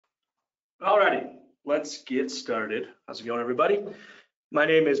Alrighty, let's get started. How's it going, everybody? My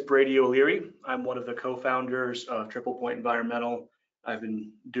name is Brady O'Leary. I'm one of the co-founders of Triple Point Environmental. I've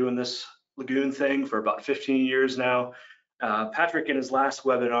been doing this lagoon thing for about 15 years now. Patrick, in his last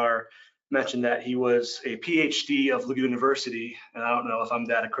webinar, mentioned that he was a PhD of Lagoon University, and I don't know if I'm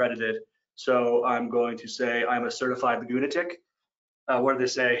that accredited, so I'm going to say I'm a certified lagoonatic. What do they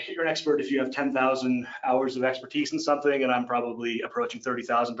say? You're an expert if you have 10,000 hours of expertise in something, and I'm probably approaching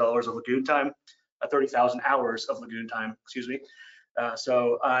 $30,000 of lagoon time, 30,000 hours of lagoon time, excuse me.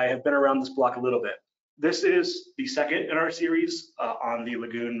 So I have been around this block a little bit. This is the second in our series on the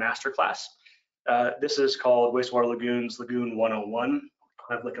Lagoon Masterclass. This is called Wastewater Lagoons, Lagoon 101,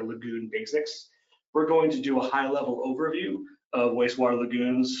 kind of like a lagoon basics. We're going to do a high-level overview of wastewater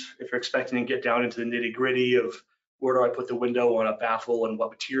lagoons. If you're expecting to get down into the nitty-gritty of where do I put the window on a baffle and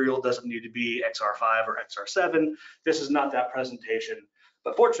what material doesn't need to be XR5 or XR7, this is not that presentation.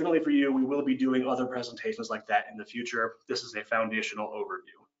 But fortunately for you, we will be doing other presentations like that in the future. This is a foundational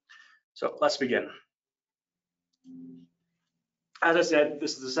overview. So let's begin. As I said,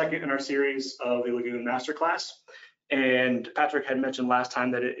 this is the second in our series of the Lagoon Masterclass. And Patrick had mentioned last time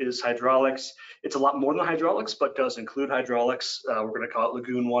that it is hydraulics. It's a lot more than hydraulics, but does include hydraulics. We're going to call it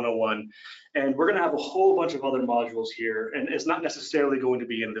Lagoon 101. And we're going to have a whole bunch of other modules here. And it's not necessarily going to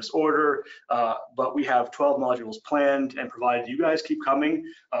be in this order, but we have 12 modules planned. And provided you guys keep coming,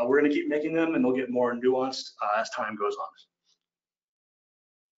 we're going to keep making them, and they'll get more nuanced as time goes on.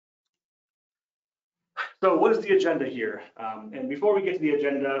 So what is the agenda here? And before we get to the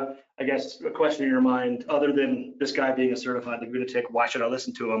agenda, I guess a question in your mind, other than this guy being a certified lagoonatic, why should I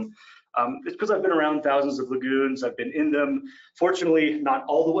listen to him? It's because I've been around thousands of lagoons. I've been in them. Fortunately, not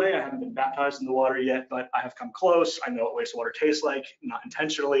all the way. I haven't been baptized in the water yet, but I have come close. I know what wastewater tastes like, not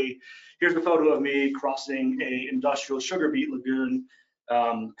intentionally. Here's a photo of me crossing a industrial sugar beet lagoon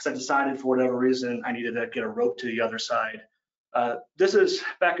because I decided for whatever reason I needed to get a rope to the other side. This is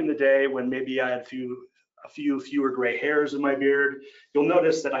back in the day when maybe I had a few fewer gray hairs in my beard. You'll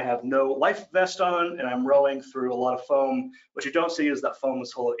notice that I have no life vest on and I'm rowing through a lot of foam. What you don't see is that foam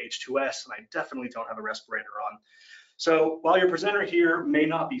is full of H2S, and I definitely don't have a respirator on. So while your presenter here may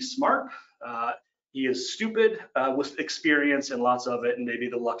not be smart, he is stupid with experience and lots of it, and maybe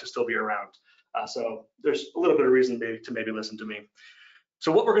the luck to still be around. So there's a little bit of reason to maybe listen to me.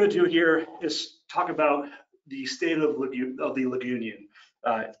 So what we're going to do here is talk about the state of the Lagoonian.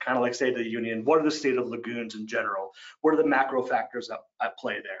 Kind of like State of the Union. What are the state of lagoons in general? What are the macro factors at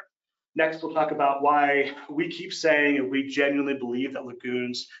play there? Next, we'll talk about why we keep saying and we genuinely believe that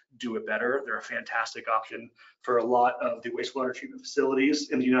lagoons do it better. They're a fantastic option for a lot of the wastewater treatment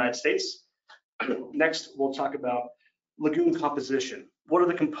facilities in the United States. Next, we'll talk about lagoon composition. What are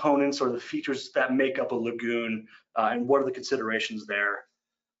the components or the features that make up a lagoon, and what are the considerations there?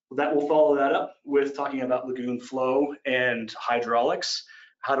 That will follow that up with talking about lagoon flow and hydraulics.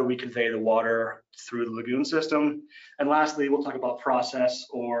 How do we convey the water through the lagoon system? And lastly, we'll talk about process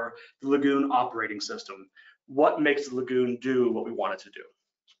or the lagoon operating system. What makes the lagoon do what we want it to do?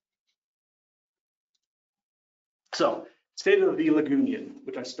 So, state of the Lagoonian,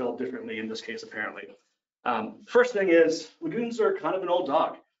 which I spelled differently in this case apparently. First thing is, lagoons are kind of an old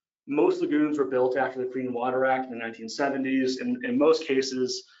dog. Most lagoons were built after the Clean Water Act in the 1970s, and in most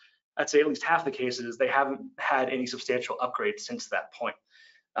cases, I'd say at least half the cases, they haven't had any substantial upgrades since that point.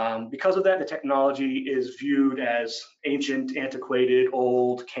 Because of that, the technology is viewed as ancient, antiquated,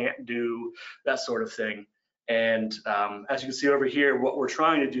 old, can't do, that sort of thing. And as you can see over here, what we're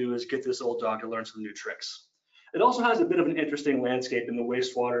trying to do is get this old dog to learn some new tricks. It also has a bit of an interesting landscape in the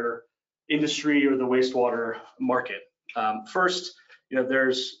wastewater industry or the wastewater market. First,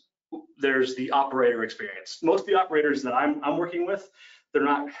 there's the operator experience. Most of the operators that I'm working with,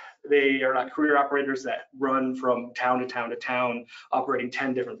 they are not career operators that run from town to town to town, operating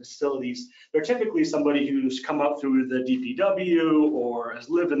 10 different facilities. They're typically somebody who's come up through the DPW or has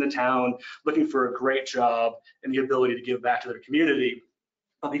lived in the town looking for a great job and the ability to give back to their community.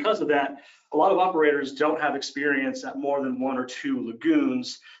 But because of that, a lot of operators don't have experience at more than 1 or 2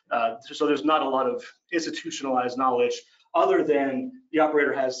 lagoons, so there's not a lot of institutionalized knowledge other than the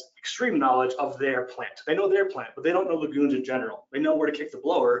operator has extreme knowledge of their plant. They know their plant, but they don't know lagoons in general. They know where to kick the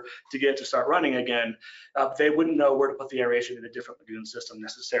blower to get it to start running again. They wouldn't know where to put the aeration in a different lagoon system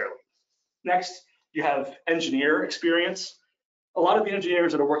necessarily. Next, you have engineer experience. A lot of the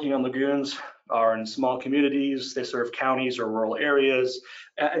engineers that are working on lagoons are in small communities. They serve counties or rural areas.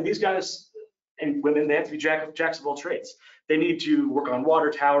 And these guys and women, they have to be jacks of all trades. They need to work on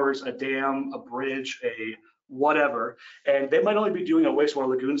water towers, a dam, a bridge, a whatever, and they might only be doing a wastewater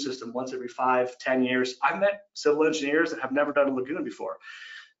lagoon system once every 5-10 years. I've met civil engineers that have never done a lagoon before.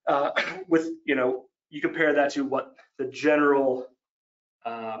 with, you compare that to what the general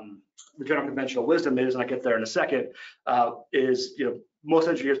conventional wisdom is, and I get there in a second, is, most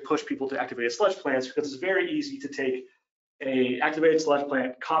engineers push people to activated sludge plants because it's very easy to take a activated sludge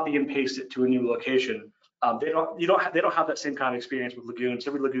plant, copy and paste it to a new location. They don't have that same kind of experience with lagoons.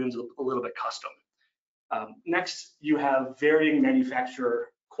 Every lagoon is a little bit custom. Next, you have varying manufacturer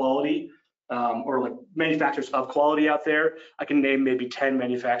quality, or like manufacturers of quality out there. I can name maybe 10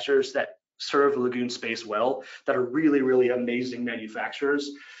 manufacturers that serve the lagoon space well, that are really, really amazing manufacturers.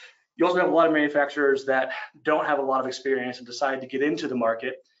 You also have a lot of manufacturers that don't have a lot of experience and decide to get into the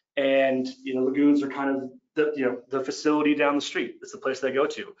market. And lagoons are kind of the facility down the street. It's the place they go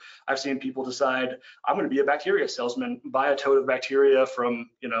to. I've seen people decide, I'm going to be a bacteria salesman, buy a tote of bacteria from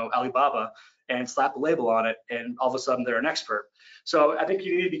Alibaba and slap a label on it, and all of a sudden they're an expert. So I think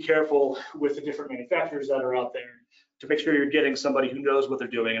you need to be careful with the different manufacturers that are out there to make sure you're getting somebody who knows what they're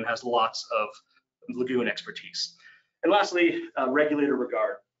doing and has lots of lagoon expertise. And lastly, regulator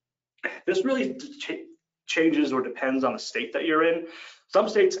regard. This really changes or depends on the state that you're in. Some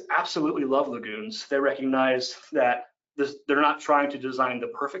states absolutely love lagoons. They recognize that they're not trying to design the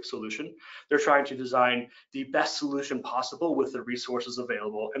perfect solution. They're trying to design the best solution possible with the resources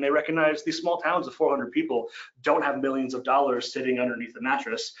available. And they recognize these small towns of 400 people don't have millions of dollars sitting underneath a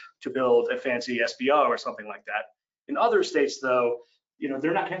mattress to build a fancy SBR or something like that. In other states, though,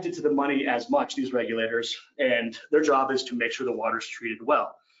 they're not connected to the money as much, these regulators, and their job is to make sure the water's treated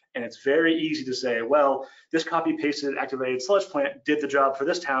well. And it's very easy to say, well, this copy-pasted activated sludge plant did the job for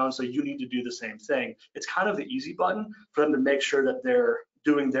this town, so you need to do the same thing. It's kind of the easy button for them to make sure that they're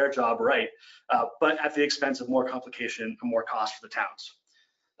doing their job right, but at the expense of more complication and more cost for the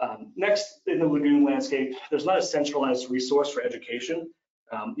towns. Next, in the lagoon landscape, there's not a centralized resource for education.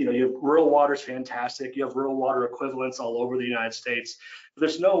 You have rural water is fantastic. You have rural water equivalents all over the United States. But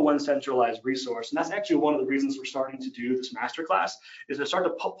there's no one centralized resource. And that's actually one of the reasons we're starting to do this masterclass, is to start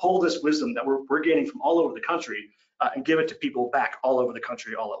to pull this wisdom that we're gaining from all over the country and give it to people back all over the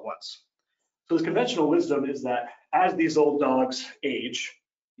country all at once. So this conventional wisdom is that as these old dogs age,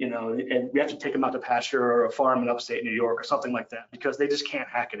 and we have to take them out to pasture or a farm in upstate New York or something like that, because they just can't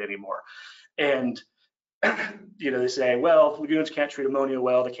hack it anymore. And they say, well, lagoons can't treat ammonia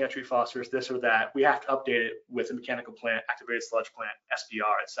well, they can't treat phosphorus, this or that. We have to update it with a mechanical plant, activated sludge plant,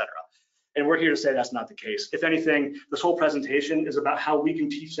 SBR, etc. And we're here to say that's not the case. If anything, this whole presentation is about how we can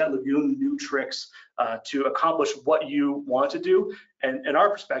teach that lagoon new tricks to accomplish what you want to do. And in our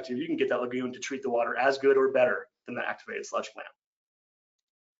perspective, you can get that lagoon to treat the water as good or better than the activated sludge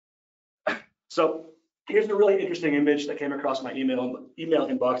plant. So here's a really interesting image that came across my email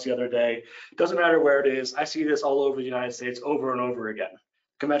inbox the other day. It doesn't matter where it is. I see this all over the United States over and over again.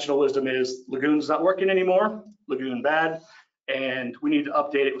 Conventional wisdom is lagoon's not working anymore, lagoon bad, and we need to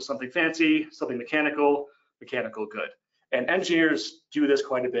update it with something fancy, something mechanical good. And engineers do this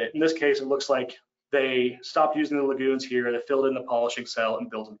quite a bit. In this case, it looks like they stopped using the lagoons here, they filled in the polishing cell and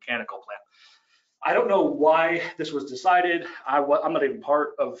built a mechanical plant. I don't know why this was decided. I'm not even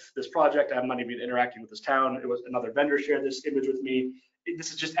part of this project. I'm not even interacting with this town. It was another vendor shared this image with me.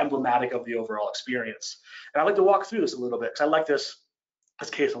 This is just emblematic of the overall experience. And I'd like to walk through this a little bit because I like this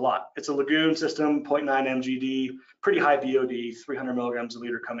case a lot. It's a lagoon system, 0.9 MGD, pretty high BOD, 300 milligrams a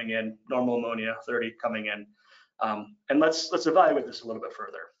liter coming in, normal ammonia, 30 coming in. And let's evaluate this a little bit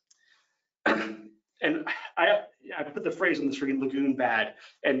further. And I put the phrase on the screen, lagoon bad.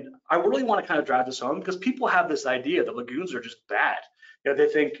 And I really want to kind of drive this home because people have this idea that lagoons are just bad. They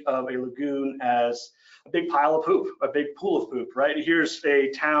think of a lagoon as a big pile of poop, a big pool of poop, right? Here's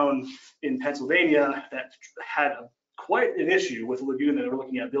a town in Pennsylvania that had quite an issue with a lagoon that they were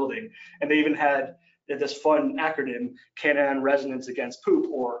looking at building. And they even had this fun acronym, Can-An Resonance Against Poop,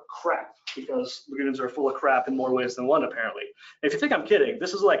 or crap, because lagoons are full of crap in more ways than one, apparently. And if you think I'm kidding,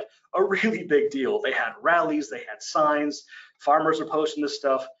 this is like a really big deal. They had rallies, they had signs, farmers are posting this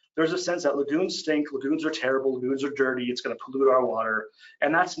stuff. There's a sense that lagoons stink, lagoons are terrible, lagoons are dirty, it's going to pollute our water.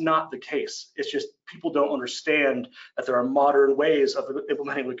 And that's not the case. It's just people don't understand that there are modern ways of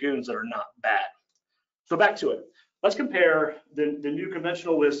implementing lagoons that are not bad. So back to it. Let's compare the new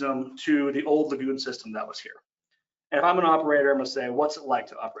conventional wisdom to the old lagoon system that was here. And if I'm an operator, I'm going to say, what's it like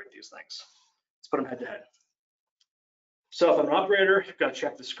to operate these things? Let's put them head to head. So if I'm an operator, I've got to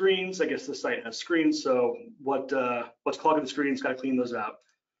check the screens. I guess this site has screens, so what's clogging the screens, got to clean those out.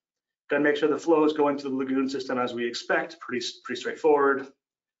 Got to make sure the flow is going to the lagoon system as we expect, pretty straightforward.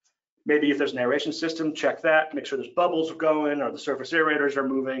 Maybe if there's an aeration system, check that, make sure there's bubbles going or the surface aerators are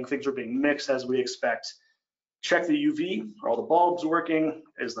moving, things are being mixed as we expect. Check the UV, are all the bulbs working?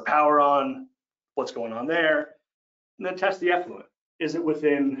 Is the power on? What's going on there? And then test the effluent. is it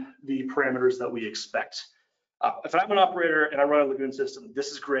within the parameters that we expect? If I'm an operator and I run a lagoon system, this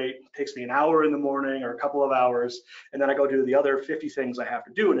is great. It takes me an hour in the morning or a couple of hours, and then I go do the other 50 things I have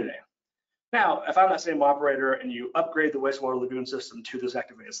to do in a day. Now, if I'm that same operator and you upgrade the wastewater lagoon system to this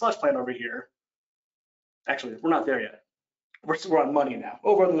activated sludge plant over here, actually, we're not there yet. We're on money now.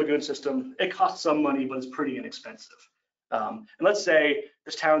 Over on the lagoon system, it costs some money, but it's pretty inexpensive. And let's say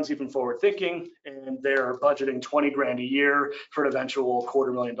this town's even forward thinking and they're budgeting 20 grand a year for an eventual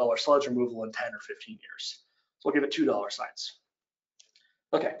 $250,000 sludge removal in 10 or 15 years. So we'll give it $2 signs.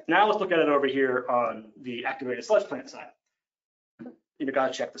 Okay, now let's look at it over here on the activated sludge plant side. You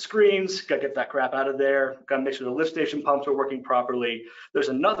gotta check the screens, gotta get that crap out of there, gotta make sure the lift station pumps are working properly. There's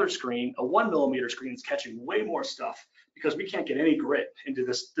another screen, a 1 millimeter screen, is catching way more stuff because we can't get any grit into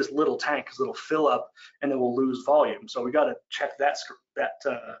this little tank because it'll fill up and then we'll lose volume. So we gotta check that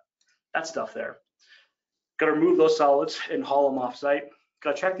stuff there. Gotta remove those solids and haul them off site.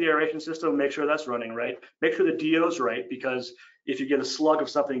 Gotta check the aeration system, make sure that's running right. Make sure the DO's right, because if you get a slug of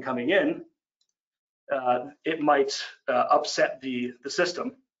something coming in, it might upset the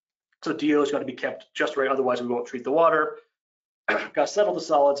system. So DO's got to be kept just right, otherwise we won't treat the water. Got to settle the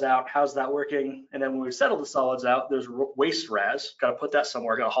solids out. How's that working? And then when we settle the solids out, there's waste RAS. Got to put that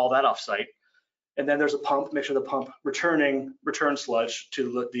somewhere. Got to haul that off site. And then there's a pump. Make sure the pump return sludge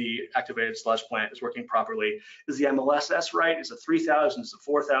to the activated sludge plant is working properly. Is the MLSS right? Is it 3,000? Is it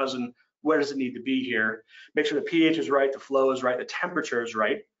 4,000? Where does it need to be here? Make sure the pH is right, the flow is right, the temperature is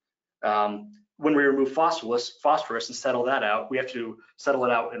right. When we remove phosphorus and settle that out, we have to settle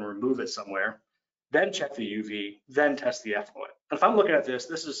it out and remove it somewhere. Then check the UV, then test the effluent. And if I'm looking at this,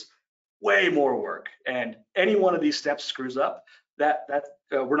 this is way more work. And any one of these steps screws up,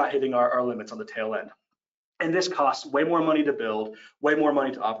 we're not hitting our limits on the tail end. And this costs way more money to build, way more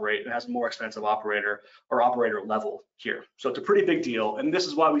money to operate, and has a more expensive operator or operator level here. So it's a pretty big deal. And this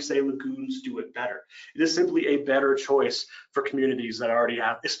is why we say lagoons do it better. It is simply a better choice for communities that already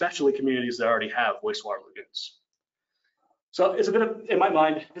have, especially communities that already have wastewater lagoons. So it's a bit of, in my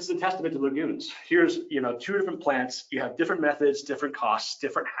mind, this is a testament to lagoons. Here's, 2 different plants. You have different methods, different costs,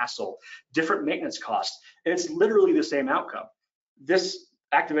 different hassle, different maintenance costs, and it's literally the same outcome. This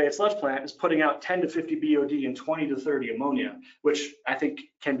activated sludge plant is putting out 10 to 50 BOD and 20 to 30 ammonia, which I think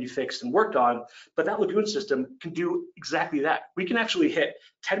can be fixed and worked on, but that lagoon system can do exactly that. We can actually hit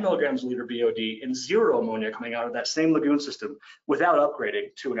 10 milligrams a liter BOD and 0 ammonia coming out of that same lagoon system without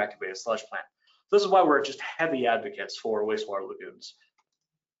upgrading to an activated sludge plant. This is why we're just heavy advocates for wastewater lagoons.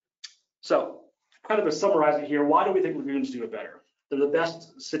 So kind of to summarize it here, why do we think lagoons do it better? They're the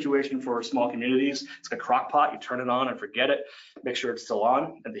best situation for small communities. It's like a crock pot, you turn it on and forget it, make sure it's still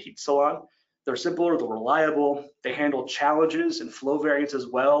on and the heat's still on. They're simpler, they're reliable, they handle challenges and flow variance as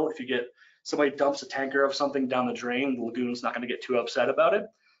well. If you get somebody dumps a tanker of something down the drain, the lagoon's not gonna get too upset about it.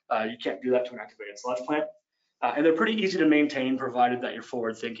 You can't do that to an activated sludge plant. And they're pretty easy to maintain provided that you're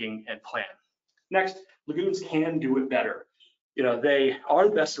forward thinking and plan. Next, lagoons can do it better. They are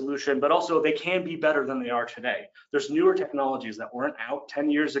the best solution, but also they can be better than they are today. There's newer technologies that weren't out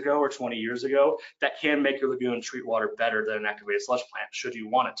 10 years ago or 20 years ago that can make your lagoon treat water better than an activated sludge plant should you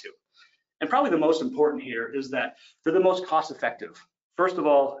want it to. And probably the most important here is that they're the most cost effective. First of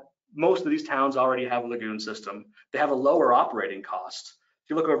all, most of these towns already have a lagoon system. They have a lower operating cost. If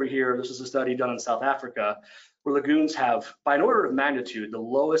you look over here, this is a study done in South Africa, where lagoons have, by an order of magnitude, the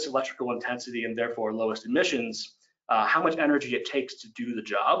lowest electrical intensity and therefore lowest emissions, how much energy it takes to do the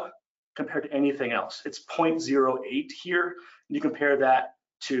job compared to anything else. It's 0.08 here, and you compare that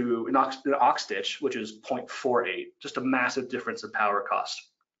to an ox ditch, which is 0.48, just a massive difference in power cost.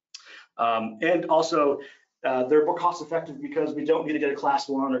 And also, they're more cost effective because we don't need to get a class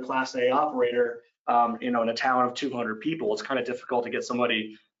 1 or class A operator in a town of 200 people. It's kind of difficult to get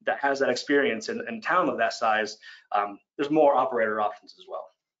somebody that has that experience in a town of that size. There's more operator options as well.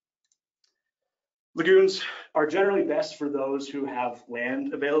 Lagoons are generally best for those who have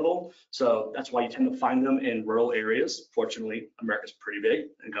land available. So that's why you tend to find them in rural areas. Fortunately, America's pretty big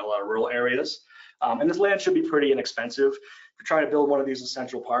and got a lot of rural areas. And this land should be pretty inexpensive. If you're trying to build one of these in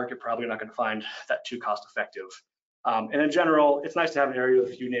Central Park, you're probably not gonna find that too cost effective. And in general, it's nice to have an area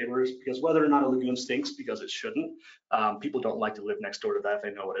with a few neighbors, because whether or not a lagoon stinks, because it shouldn't, people don't like to live next door to that if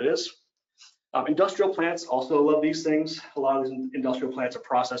they know what it is. Industrial plants also love these things. A lot of these industrial plants are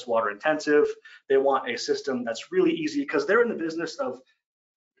process water intensive. They want a system that's really easy because they're in the business of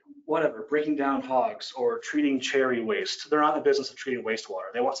breaking down hogs or treating cherry waste. They're not in the business of treating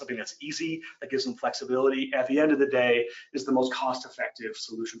wastewater. They want something that's easy, that gives them flexibility. At the end of the day, is the most cost-effective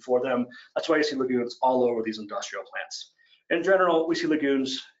solution for them. That's why you see lagoons all over these industrial plants. In general, we see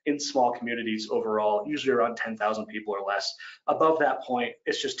lagoons in small communities overall, usually around 10,000 people or less. Above that point,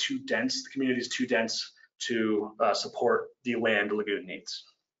 it's just too dense. The community is too dense to support the land lagoon needs.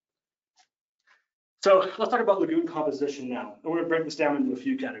 So let's talk about lagoon composition now. And we're going to break this down into a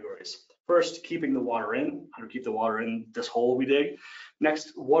few categories. First, keeping the water in. How to keep the water in this hole we dig.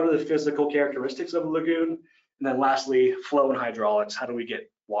 Next, what are the physical characteristics of a lagoon? And then lastly, flow and hydraulics. How do we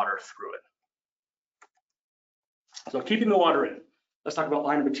get water through it? So keeping the water in. Let's talk about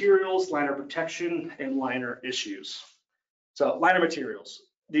liner materials, liner protection, and liner issues. So liner materials.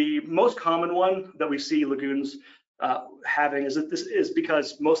 The most common one that we see lagoons having is that this is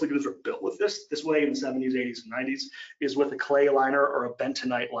because most lagoons were built with this way in the 70s, 80s, and 90s, is with a clay liner or a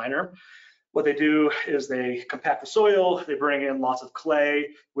bentonite liner. What they do is they compact the soil, they bring in lots of clay,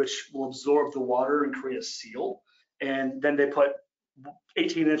 which will absorb the water and create a seal. And then they put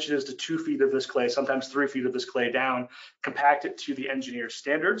 18 inches to 2 feet of this clay, sometimes 3 feet of this clay down, compact it to the engineer's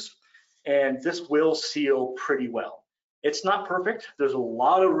standards, and this will seal pretty well. It's not perfect. There's a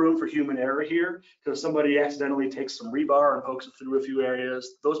lot of room for human error here because somebody accidentally takes some rebar and pokes it through a few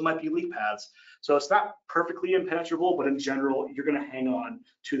areas. Those might be leak paths. So it's not perfectly impenetrable, but in general, you're going to hang on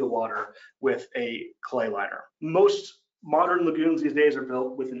to the water with a clay liner. Most modern lagoons these days are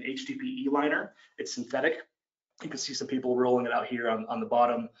built with an HDPE liner. It's synthetic. You can see some people rolling it out here on the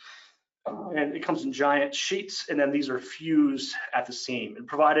bottom. And it comes in giant sheets, and then these are fused at the seam. And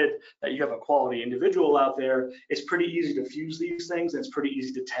provided that you have a quality individual out there, it's pretty easy to fuse these things, and it's pretty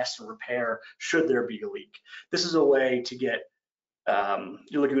easy to test and repair should there be a leak. This is a way to get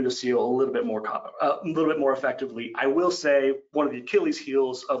your lagoon to seal a little bit more effectively. I will say one of the Achilles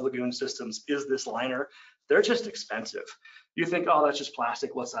heels of lagoon systems is this liner. They're just expensive. You think, oh, that's just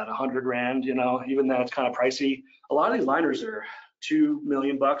plastic. What's that? 100 grand? You know, even though it's kind of pricey. A lot of these liners are $2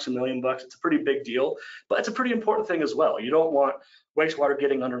 million, $1 million. It's a pretty big deal, but it's a pretty important thing as well. You don't want wastewater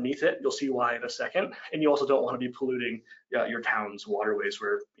getting underneath it. You'll see why in a second. And you also don't want to be polluting your town's waterways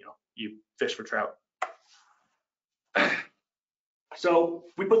where you fish for trout. So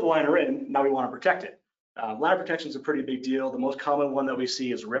we put the liner in. Now we want to protect it. Liner protection is a pretty big deal. The most common one that we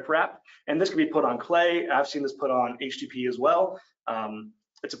see is riprap, and this can be put on clay. I've seen this put on HDPE as well.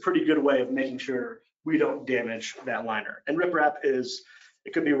 It's a pretty good way of making sure we don't damage that liner. And riprap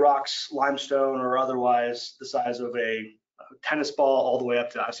it could be rocks, limestone, or otherwise the size of a tennis ball all the way up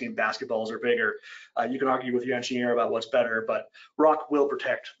to, I've seen basketballs are bigger. You can argue with your engineer about what's better, but rock will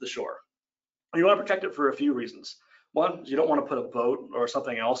protect the shore. You want to protect it for a few reasons. One, you don't want to put a boat or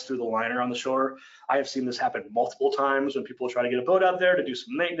something else through the liner on the shore. I have seen this happen multiple times when people try to get a boat out there to do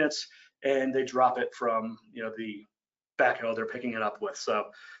some maintenance, and they drop it from the backhoe they're picking it up with. So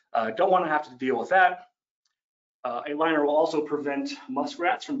don't want to have to deal with that. A liner will also prevent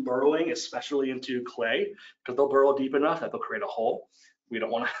muskrats from burrowing, especially into clay, because they'll burrow deep enough that they'll create a hole. We don't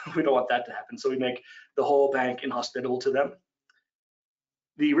want that to happen. So we make the whole bank inhospitable to them.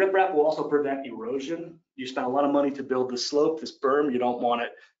 The riprap will also prevent erosion. You spend a lot of money to build this slope, this berm. You don't want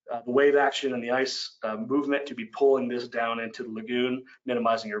it, the wave action and the ice movement to be pulling this down into the lagoon,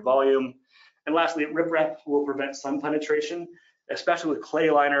 minimizing your volume. And lastly, riprap will prevent sun penetration, especially with clay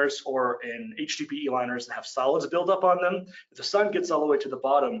liners or in HDPE liners that have solids build up on them. If the sun gets all the way to the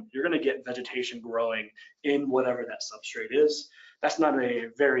bottom, you're going to get vegetation growing in whatever that substrate is. That's not a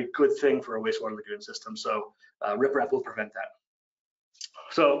very good thing for a wastewater lagoon system, so riprap will prevent that.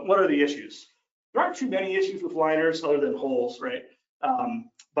 So what are the issues? There aren't too many issues with liners other than holes, right?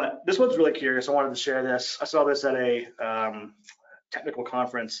 But this one's really curious. I wanted to share this. I saw this at a technical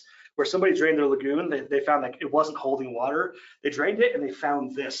conference where somebody drained their lagoon. They found that it wasn't holding water. They drained it and they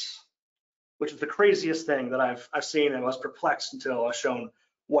found this, which is the craziest thing that I've seen, and I was perplexed until I was shown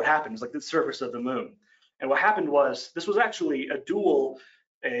what happens, like the surface of the moon. And what happened was this was actually a dual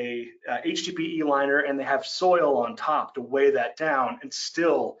HDPE liner, and they have soil on top to weigh that down, and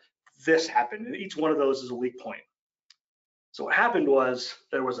still this happened. And each one of those is a leak point. So what happened was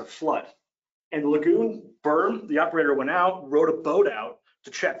there was a flood, and the lagoon berm, the operator went out, rowed a boat out to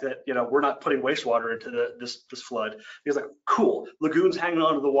check that we're not putting wastewater into this flood. He was like, cool, lagoon's hanging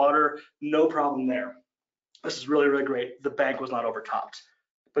onto the water, no problem there. This is really, really great. The bank was not overtopped.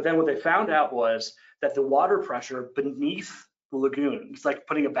 But then what they found out was that the water pressure beneath the lagoon, it's like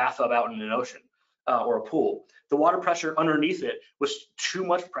putting a bathtub out in an ocean or a pool. The water pressure underneath it was too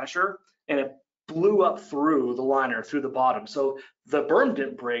much pressure, and it blew up through the liner, through the bottom. So the berm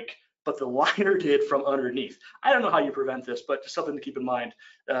didn't break, but the liner did from underneath. I don't know how you prevent this, but just something to keep in mind.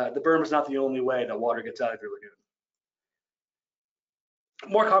 The berm is not the only way that water gets out of your lagoon.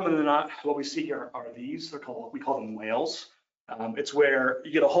 More common than not, what we see here are these. We call them whales. It's where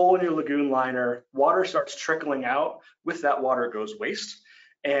you get a hole in your lagoon liner, water starts trickling out. With that water goes waste,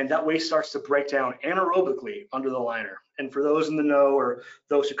 and that waste starts to break down anaerobically under the liner. And for those in the know, or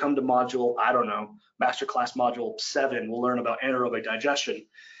those who come to module, I don't know, Masterclass module 7, we'll learn about anaerobic digestion.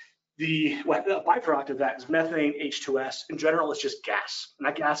 The byproduct of that is methane, H2S. In general, it's just gas, and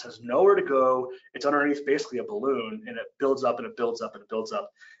that gas has nowhere to go. It's underneath basically a balloon, and it builds up and it builds up and it builds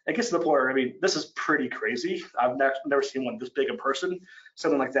up. It gets to the point where, I mean, this is pretty crazy. I've never seen one this big in person.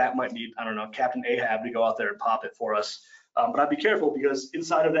 Something like that might need, I don't know, Captain Ahab to go out there and pop it for us. But I'd be careful, because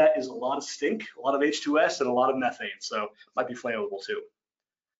inside of that is a lot of stink, a lot of H2S, and a lot of methane, so it might be flammable too.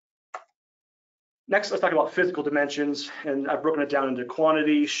 Next, let's talk about physical dimensions, and I've broken it down into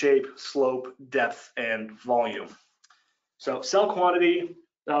quantity, shape, slope, depth, and volume. So cell quantity,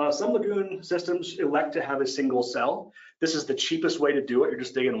 some lagoon systems elect to have a single cell. This is the cheapest way to do it. You're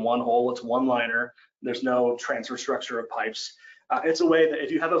just digging one hole, it's one liner, there's no transfer structure of pipes. It's a way that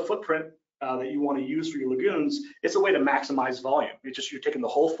if you have a footprint that you want to use for your lagoons, it's a way to maximize volume. It's just you're taking the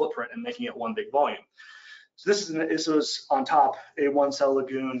whole footprint and making it one big volume. So this was on top a one-cell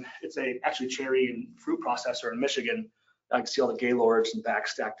lagoon. It's actually cherry and fruit processor in Michigan. I can see all the gaylords and back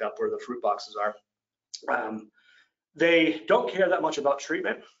stacked up where the fruit boxes are. They don't care that much about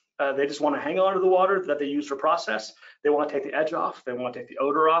treatment. They just want to hang on to the water that they use for process. They want to take the edge off. They want to take the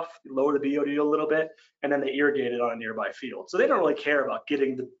odor off, lower the BOD a little bit, and then they irrigate it on a nearby field. So they don't really care about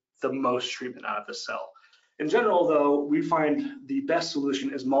getting the most treatment out of the cell. In general, though, we find the best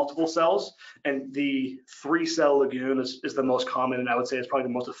solution is multiple cells, and the 3-cell lagoon is the most common, and I would say it's probably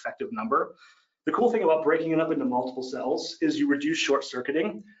the most effective number. The cool thing about breaking it up into multiple cells is you reduce short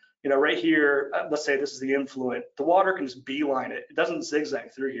circuiting. You know, right here, let's say this is the influent. The water can just beeline it. It doesn't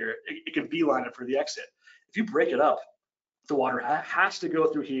zigzag through here. It can beeline it for the exit. If you break it up, the water has to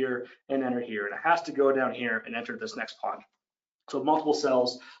go through here and enter here, and it has to go down here and enter this next pond. So multiple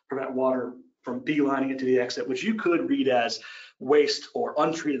cells prevent water from beelining it to the exit, which you could read as waste or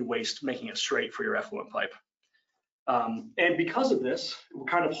untreated waste, making it straight for your effluent pipe. And because of this, we're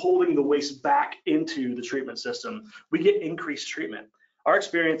kind of holding the waste back into the treatment system. We get increased treatment. Our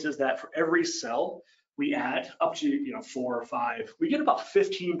experience is that for every cell we add up to 4 or 5, we get about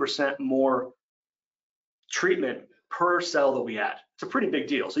 15% more treatment per cell that we add. It's a pretty big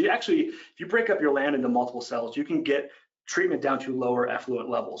deal. So you actually, if you break up your land into multiple cells, you can get treatment down to lower effluent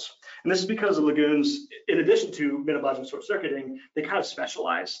levels. And this is because the lagoons, in addition to minimizing short circuiting, they kind of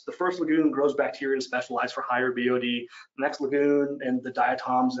specialize. The first lagoon grows bacteria to specialize for higher BOD. The next lagoon and the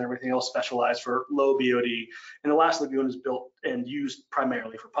diatoms and everything else specialize for low BOD. And the last lagoon is built and used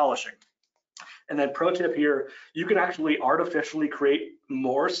primarily for polishing. And then pro tip here, you can actually artificially create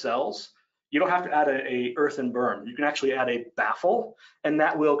more cells. You don't have to add a earthen berm. You can actually add a baffle, and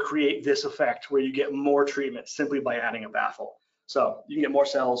that will create this effect where you get more treatment simply by adding a baffle. So you can get more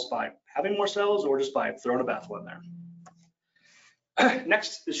cells by having more cells or just by throwing a baffle in there.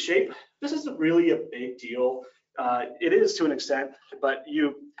 Next is shape. This isn't really a big deal. It is to an extent, but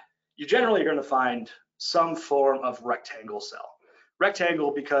you generally are going to find some form of rectangle cell.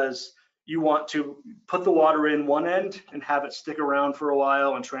 Rectangle because you want to put the water in one end and have it stick around for a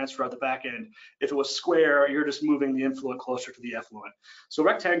while and transfer out the back end. If it was square, you're just moving the influent closer to the effluent. So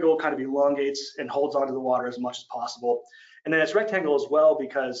rectangle kind of elongates and holds onto the water as much as possible. And then it's rectangle as well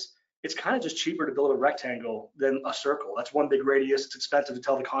because it's kind of just cheaper to build a rectangle than a circle. That's one big radius. It's expensive to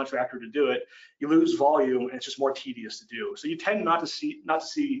tell the contractor to do it. You lose volume and it's just more tedious to do. So you tend not to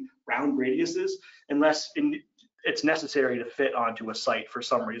see round radiuses unless it's necessary to fit onto a site for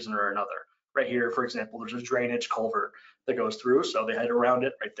some reason or another. Right here, for example, there's a drainage culvert that goes through, so they head around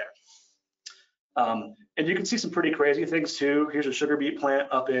it right there. And you can see some pretty crazy things too. Here's a sugar beet plant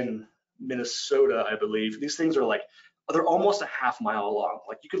up in Minnesota, I believe. These things are they're almost a half mile long.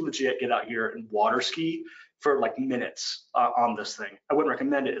 Like you could legit get out here and water ski for like minutes on this thing. I wouldn't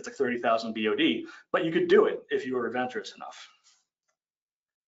recommend it. It's like 30,000 BOD, but you could do it if you were adventurous enough.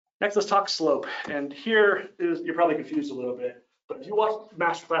 Next, let's talk slope. And here you're probably confused a little bit, but if you watch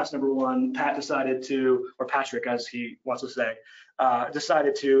Masterclass number 1, Pat decided to, or Patrick as he wants to say,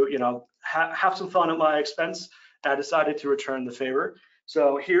 decided to, have some fun at my expense. I decided to return the favor.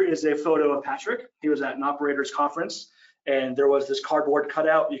 So here is a photo of Patrick. He was at an operators conference and there was this cardboard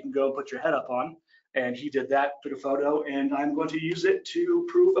cutout you can go put your head up on. And he did that, took a photo, and I'm going to use it to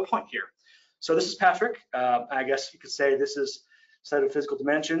prove a point here. So this is Patrick. I guess you could say this is set of physical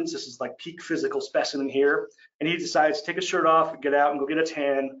dimensions. This is like peak physical specimen here. And he decides to take his shirt off, get out and go get a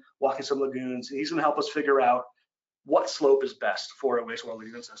tan, walk in some lagoons. And he's gonna help us figure out what slope is best for a wastewater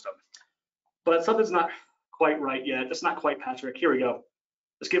lagoon system. But something's not quite right yet. That's not quite Patrick. Here we go.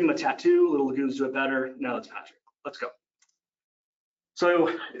 Let's give him a tattoo. Little lagoons do it better. Now it's Patrick. Let's go.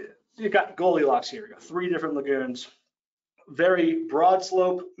 So you've got Goldilocks here. You got 3 different lagoons. very broad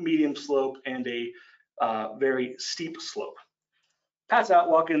slope, medium slope, and a very steep slope. Pat's out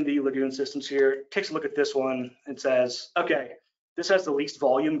walking the lagoon systems here, takes a look at this one and says, okay, this has the least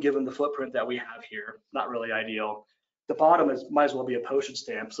volume given the footprint that we have here. Not really ideal. The bottom might as well be a postage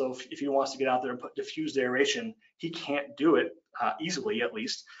stamp. So if he wants to get out there and put diffused aeration, he can't do it easily, at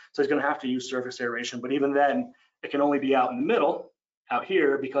least. So he's going to have to use surface aeration. But even then, it can only be out in the middle, out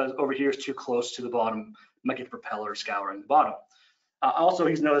here, because over here is too close to the bottom. Might get the propeller scouring the bottom. Also,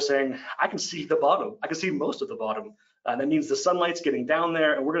 he's noticing I can see the bottom. I can see most of the bottom. That means the sunlight's getting down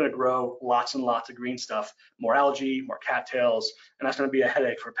there, and we're going to grow lots and lots of green stuff, more algae, more cattails, and that's going to be a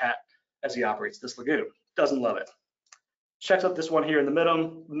headache for Pat as he operates this lagoon. Doesn't love it. Checks out this one here in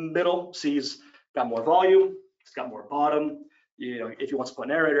the middle, sees got more volume, it's got more bottom. You know, if he wants to put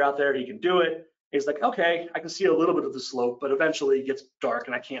an aerator out there, he can do it. He's like, okay, I can see a little bit of the slope, but eventually it gets dark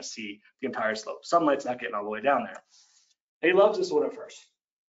and I can't see the entire slope. Sunlight's not getting all the way down there. And he loves this one at first.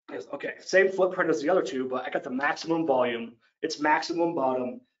 He goes, okay, same footprint as the other two, but I got the maximum volume. It's maximum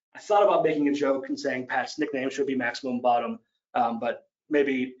bottom. I thought about making a joke and saying Pat's nickname should be maximum bottom, but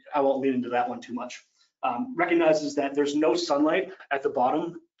maybe I won't lean into that one too much. Recognizes that there's no sunlight at the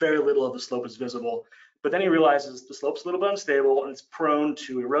bottom, very little of the slope is visible, but then he realizes the slope's a little bit unstable and it's prone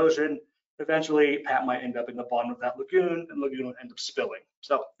to erosion. Eventually, Pat might end up in the bottom of that lagoon, and the lagoon will end up spilling.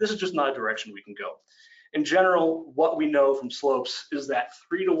 So this is just not a direction we can go. In general, what we know from slopes is that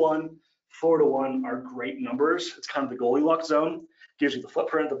 3 to 1, 4 to 1 are great numbers. It's kind of the Goldilocks zone. Gives you the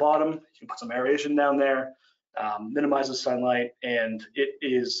footprint at the bottom. You can put some aeration down there, minimizes sunlight, and it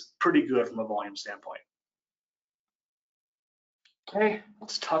is pretty good from a volume standpoint. Okay,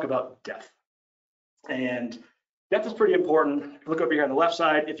 let's talk about depth. And depth is pretty important. Look over here on the left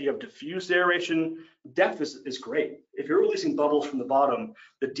side, if you have diffused aeration, depth is great. If you're releasing bubbles from the bottom,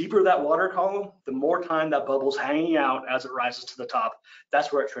 the deeper that water column, the more time that bubble's hanging out as it rises to the top.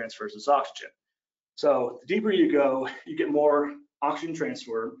 That's where it transfers its oxygen. So the deeper you go, you get more oxygen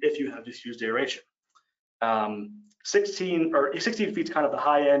transfer if you have diffused aeration. 16 feet is kind of the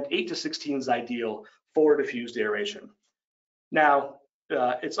high end, 8 to 16 is ideal for diffused aeration. Now,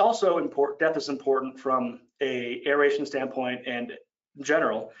 it's also important, depth is important from a aeration standpoint and in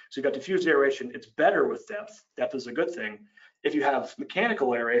general. So you've got diffused aeration, it's better with depth. Depth is a good thing. If you have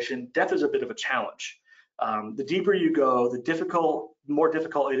mechanical aeration, depth is a bit of a challenge. The deeper you go, the more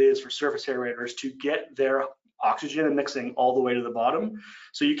difficult it is for surface aerators to get their oxygen and mixing all the way to the bottom.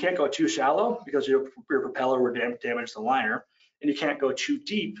 So you can't go too shallow because your propeller would damage the liner, and you can't go too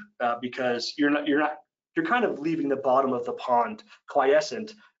deep because you're kind of leaving the bottom of the pond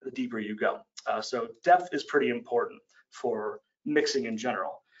quiescent the deeper you go. So depth is pretty important for mixing in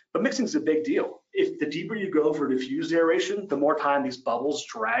general. But mixing is a big deal. If the deeper you go for diffused aeration, the more time these bubbles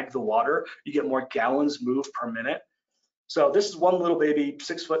drag the water, you get more gallons moved per minute. So this is one little baby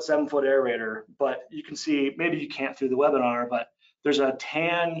 6 foot, 7 foot aerator, but you can see, maybe you can't through the webinar, but there's a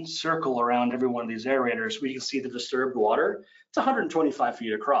tan circle around every one of these aerators where you can see the disturbed water. It's 125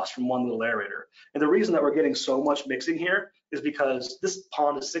 feet across from one little aerator. And the reason that we're getting so much mixing here is because this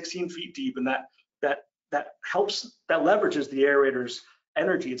pond is 16 feet deep, and that leverages the aerator's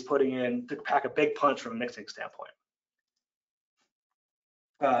energy it's putting in to pack a big punch from a mixing standpoint.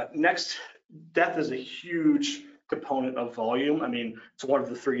 Next, depth is a huge component of volume. I mean, it's one of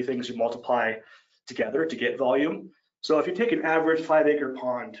the 3 things you multiply together to get volume. So if you take an average 5-acre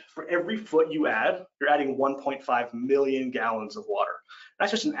pond, for every foot you add, you're adding 1.5 million gallons of water.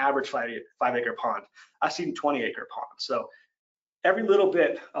 That's just an average 5-acre pond. I've seen 20-acre ponds. So every little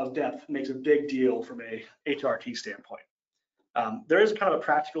bit of depth makes a big deal from a HRT standpoint. There is kind of a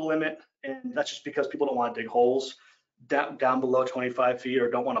practical limit, and that's just because people don't want to dig holes down below 25 feet or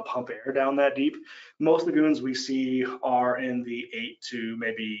don't want to pump air down that deep. Most lagoons we see are in the 8 to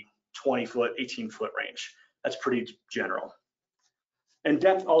maybe 20 foot, 18 foot range. That's pretty general. And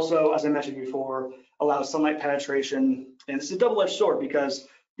depth also, as I mentioned before, allows sunlight penetration. And it's a double-edged sword because,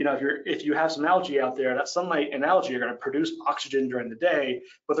 you know, if you have some algae out there, that sunlight and algae are going to produce oxygen during the day,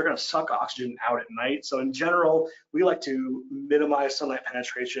 but they're going to suck oxygen out at night. So in general, we like to minimize sunlight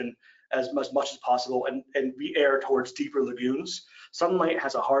penetration as much as possible and we air towards deeper lagoons. Sunlight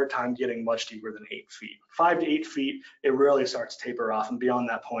has a hard time getting much deeper than 8 feet. 5 to 8 feet, it really starts to taper off, and beyond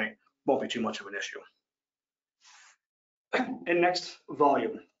that point, won't be too much of an issue. And next,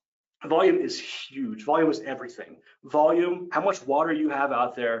 volume. Volume is huge. Volume is everything. Volume, how much water you have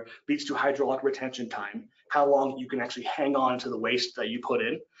out there leads to hydraulic retention time, how long you can actually hang on to the waste that you put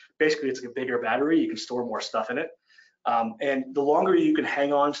in. Basically, it's like a bigger battery. You can store more stuff in it. And the longer you can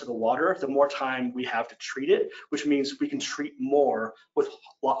hang on to the water, the more time we have to treat it, which means we can treat more with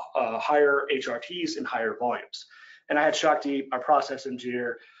higher HRTs and higher volumes. And I had Shakti, our process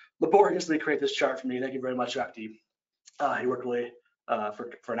engineer, laboriously create this chart for me. Thank you very much, Shakti. He worked really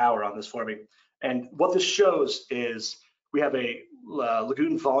for an hour on this for me. And what this shows is we have a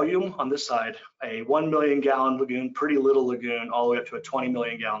lagoon volume on this side, a 1 million gallon lagoon, pretty little lagoon, all the way up to a 20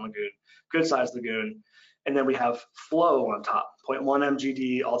 million gallon lagoon, good sized lagoon. And then we have flow on top, 0.1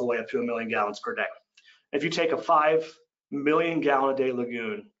 MGD all the way up to 1 million gallons per day. If you take a 5 million gallon a day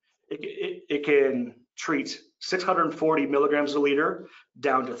lagoon, it can treat 640 milligrams a liter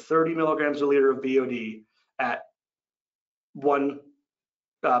down to 30 milligrams a liter of BOD at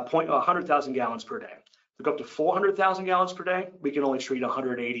 100,000 gallons per day. To go up to 400,000 gallons per day, we can only treat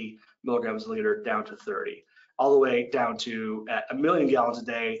 180 milligrams a liter down to 30. All the way down to at 1 million gallons a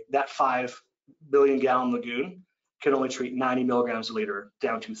day, that 5 billion gallon lagoon can only treat 90 milligrams a liter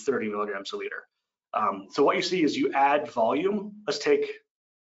down to 30 milligrams a liter. So what you see is you add volume. Let's take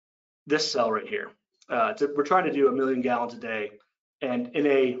this cell right here. We're trying to do 1 million gallons a day, and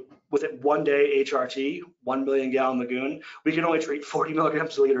with it 1 day HRT, 1 million gallon lagoon, we can only treat 40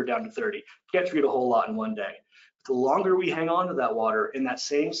 milligrams a liter down to 30. Can't treat a whole lot in 1 day. The longer we hang on to that water in that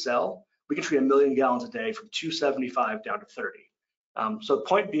same cell, we can treat 1 million gallons a day from 275 down to 30. So the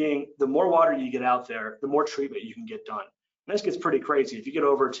point being, the more water you get out there, the more treatment you can get done. And this gets pretty crazy. If you get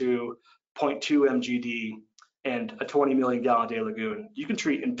over to 0.2 MGD and a 20 million gallon a day lagoon, you can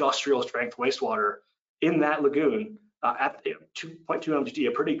treat industrial strength wastewater in that lagoon at 2.2 MGD,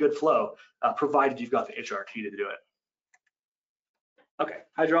 a pretty good flow, provided you've got the HRT to do it. Okay,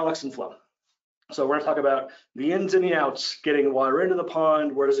 hydraulics and flow. So we're gonna talk about the ins and the outs, getting water into the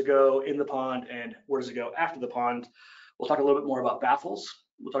pond, where does it go in the pond, and where does it go after the pond. We'll talk a little bit more about baffles.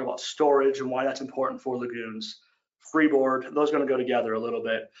 We'll talk about storage and why that's important for lagoons. Freeboard, those are gonna go together a little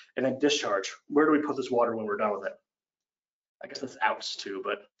bit. And then discharge, where do we put this water when we're done with it? I guess that's outs too,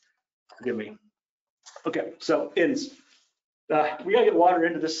 but forgive me. Okay, so ins. We gotta get water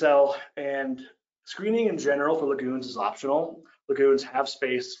into the cell, and screening in general for lagoons is optional. Lagoons have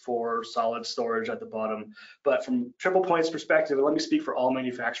space for solid storage at the bottom, but from Triple Point's perspective, and let me speak for all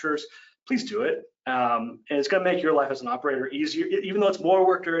manufacturers, please do it. And it's gonna make your life as an operator easier, even though it's more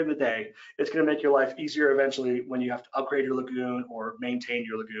work during the day, it's gonna make your life easier eventually when you have to upgrade your lagoon or maintain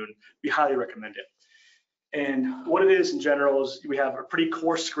your lagoon. We highly recommend it. And what it is in general is we have a pretty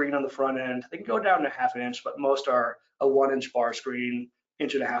coarse screen on the front end. They can go down to 1/2 inch, but most are a 1 inch bar screen,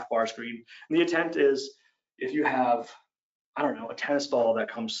 1.5 inch bar screen. And the intent is if you have, I don't know, a tennis ball that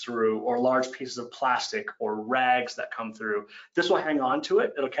comes through, or large pieces of plastic or rags that come through, this will hang on to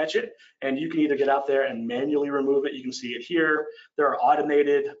it, it'll catch it, and you can either get out there and manually remove it. You can see it here. There are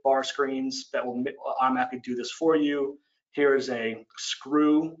automated bar screens that will automatically do this for you. Here is a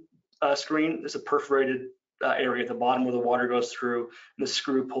screw screen. It's a perforated area at the bottom where the water goes through, and the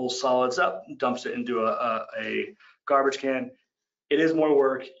screw pulls solids up and dumps it into a garbage can. It is more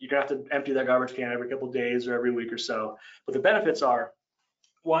work. You're gonna have to empty that garbage can every couple of days or every week or so. But the benefits are,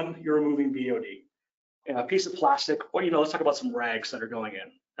 one, you're removing BOD. And a piece of plastic, or let's talk about some rags that are going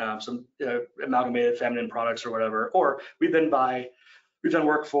in, some amalgamated feminine products or whatever. Or we've done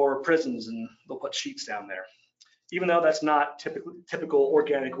work for prisons, and they'll put sheets down there. Even though that's not typical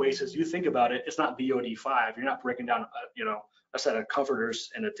organic waste as you think about it, it's not BOD 5. You're not breaking down, a set of comforters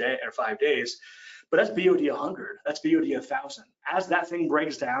in a day or 5 days. But that's BOD 100, that's BOD 1,000. As that thing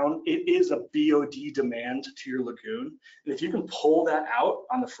breaks down, it is a BOD demand to your lagoon. And if you can pull that out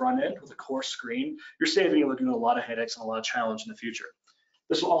on the front end with a coarse screen, you're saving your lagoon a lot of headaches and a lot of challenge in the future.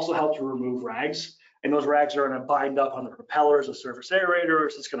 This will also help to remove rags, and those rags are gonna bind up on the propellers of surface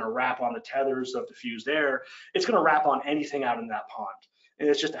aerators. It's gonna wrap on the tethers of diffused air. It's gonna wrap on anything out in that pond. And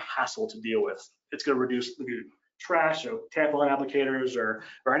it's just a hassle to deal with. It's gonna reduce lagoon trash or tampon applicators or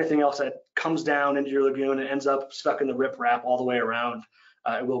anything else that comes down into your lagoon and ends up stuck in the rip wrap all the way around.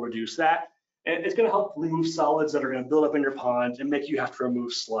 It will reduce that. And it's gonna help remove solids that are gonna build up in your pond and make you have to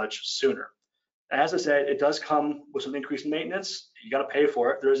remove sludge sooner. As I said, it does come with some increased maintenance. You gotta pay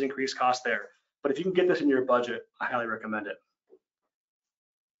for it. There is increased cost there. But if you can get this in your budget, I highly recommend it.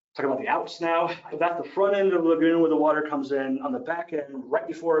 Talk about the outs now. That's the front end of the lagoon where the water comes in. On the back end, right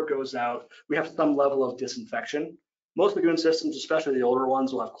before it goes out, we have some level of disinfection. Most lagoon systems, especially the older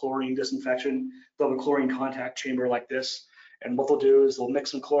ones, will have chlorine disinfection. They'll have a chlorine contact chamber like this. And what they'll do is they'll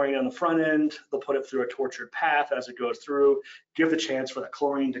mix some chlorine on the front end. They'll put it through a tortured path as it goes through, give the chance for that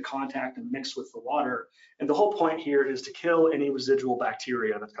chlorine to contact and mix with the water. And the whole point here is to kill any residual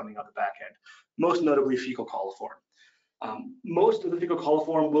bacteria that's coming out the back end, most notably fecal coliform. Most of the fecal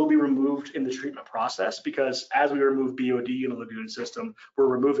coliform will be removed in the treatment process because as we remove BOD in a lagoon system, we're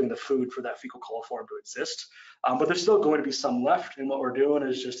removing the food for that fecal coliform to exist. But there's still going to be some left, and what we're doing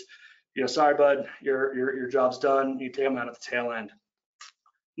is just sorry, bud, your job's done. You take them out at the tail end.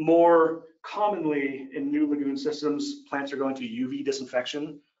 More commonly in new lagoon systems, plants are going to UV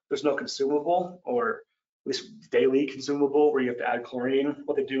disinfection. There's no consumable, or at least daily consumable, where you have to add chlorine.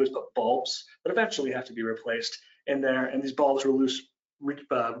 What they do is put bulbs that eventually have to be replaced in there, and these bulbs release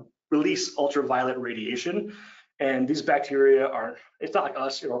ultraviolet radiation. And these bacteria are, it's not like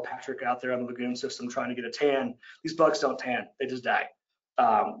us or Patrick out there on the lagoon system trying to get a tan. These bugs don't tan, they just die.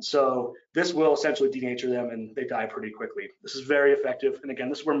 So this will essentially denature them and they die pretty quickly. This is very effective. And again,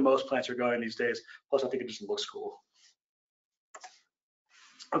 this is where most plants are going these days. Plus, I think it just looks cool.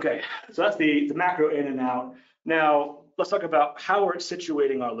 Okay, so that's the macro in and out. Now, let's talk about how we're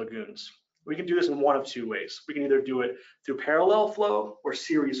situating our lagoons. We can do this in one of two ways. We can either do it through parallel flow or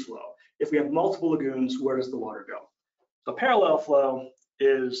series flow. If we have multiple lagoons, where does the water go? So parallel flow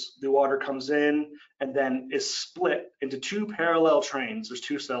is the water comes in and then is split into two parallel trains. There's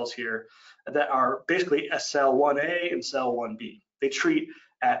two cells here that are basically a cell 1A and cell 1B. They treat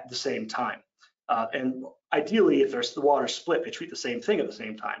at the same time. And ideally, if there's the water split, they treat the same thing at the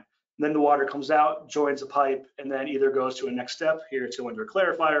same time. And then the water comes out, joins a pipe, and then either goes to a next step here to under a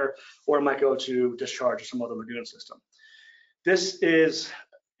clarifier, or it might go to discharge or some other lagoon system. This is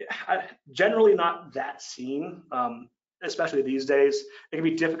generally not that seen. Especially these days, it can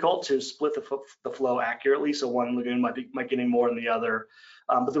be difficult to split the flow accurately. So one lagoon might get any more than the other.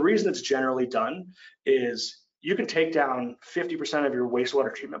 But the reason it's generally done is you can take down 50% of your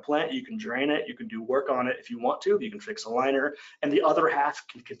wastewater treatment plant. You can drain it. You can do work on it if you want to. You can fix a liner, and the other half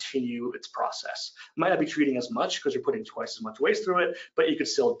can continue its process. It might not be treating as much because you're putting twice as much waste through it, but you can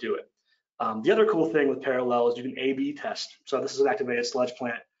still do it. The other cool thing with parallel is you can A/B test. So this is an activated sludge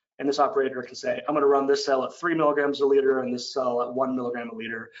plant. And this operator can say, I'm going to run this cell at 3 milligrams a liter and this cell at 1 milligram a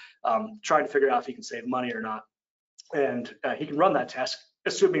liter, trying to figure out if he can save money or not. And he can run that test,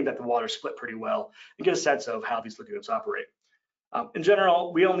 assuming that the water split pretty well, and get a sense of how these lagoons operate. In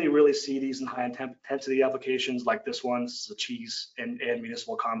general, we only really see these in high intensity applications like this one. This is a cheese and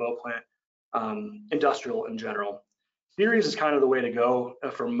municipal combo plant, industrial in general. Series is kind of the way to go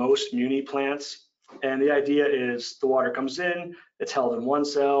for most muni plants. And the idea is the water comes in, it's held in one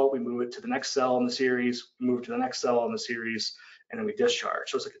cell, we move it to the next cell in the series, we move it to the next cell in the series, and then we discharge.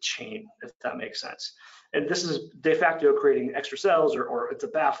 So it's like a chain, if that makes sense. And this is de facto creating extra cells, or it's a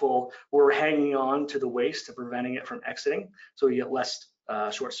baffle where we're hanging on to the waste and preventing it from exiting. So you get less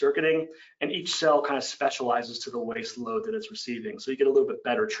short circuiting, and each cell kind of specializes to the waste load that it's receiving. So you get a little bit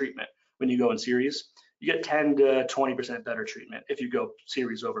better treatment when you go in series. You get 10 to 20% better treatment if you go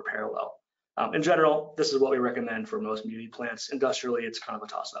series over parallel. In general, this is what we recommend for most muni plants. Industrially, it's kind of a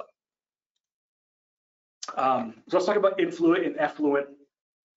toss-up. So let's talk about influent and effluent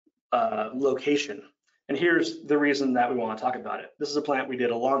location. And here's the reason that we want to talk about it. This is a plant we did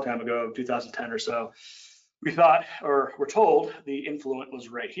a long time ago, 2010 or so. We thought, or we're told, the influent was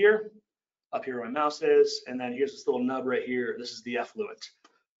right here, up here where my mouse is, and then here's this little nub right here. This is the effluent.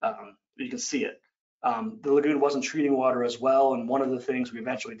 You can see it. The lagoon wasn't treating water as well, and one of the things we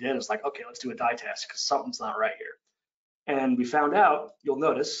eventually did is like, okay, let's do a dye test because something's not right here. And we found out, you'll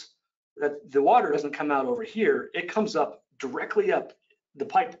notice, that the water doesn't come out over here, it comes up directly up, the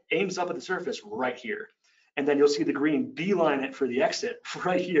pipe aims up at the surface right here. And then you'll see the green beeline it for the exit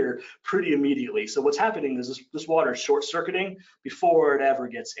right here pretty immediately. So what's happening is this water is short circuiting before it ever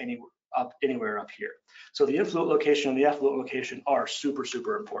gets anywhere up here. So the influent location and the effluent location are super,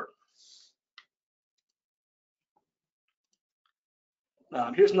 super important.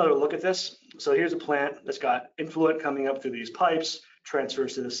 Here's another look at this. So here's a plant that's got influent coming up through these pipes,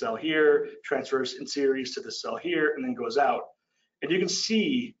 transfers to the cell here, transfers in series to the cell here, and then goes out. And you can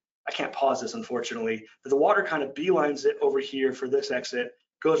see, I can't pause this unfortunately, that the water kind of beelines it over here for this exit,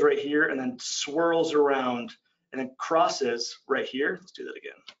 goes right here, and then swirls around and then crosses right here. Let's do that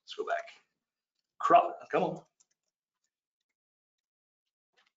again. Let's go back. Come on.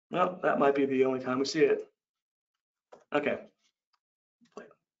 Well, that might be the only time we see it. Okay.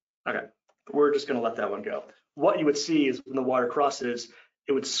 Okay, we're just gonna let that one go. What you would see is when the water crosses,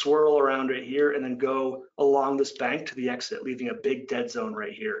 it would swirl around right here and then go along this bank to the exit, leaving a big dead zone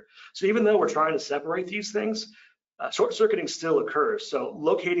right here. So even though we're trying to separate these things, short circuiting still occurs. So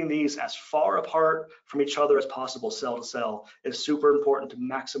locating these as far apart from each other as possible, cell to cell, is super important to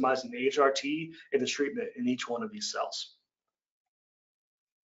maximizing the HRT and the treatment in each one of these cells.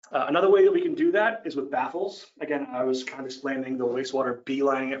 Another way that we can do that is with baffles. Again, I was kind of explaining the wastewater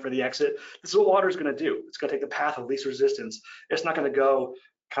beelining it for the exit. This is what water is going to do. It's going to take the path of least resistance. It's not going to go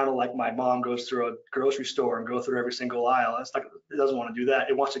kind of like my mom goes through a grocery store and go through every single aisle. It's like, it doesn't want to do that.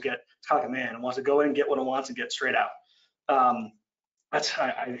 It wants to get, it's kind of like a man. It wants to go in, get what it wants, and get straight out.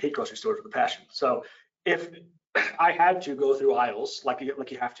 I hate grocery stores with a passion. So if I had to go through aisles like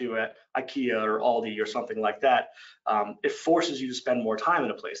you have to at IKEA or Aldi or something like that, it forces you to spend more time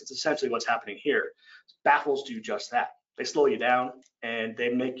in a place. It's essentially what's happening here. Baffles do just that. They slow you down and they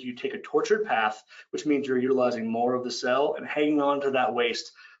make you take a tortured path, which means you're utilizing more of the cell and hanging on to that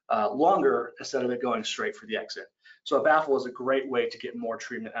waste longer instead of it going straight for the exit. So a baffle is a great way to get more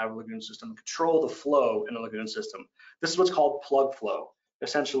treatment out of a lagoon system and control the flow in a lagoon system. This is what's called plug flow.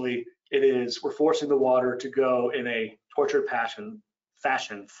 Essentially, we're forcing the water to go in a tortured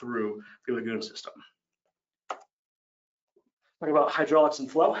fashion through the lagoon system. Talking about hydraulics and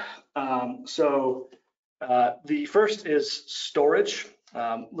flow. The first is storage.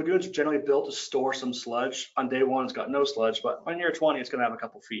 Lagoons are generally built to store some sludge. On day one, it's got no sludge, but on year 20, it's going to have a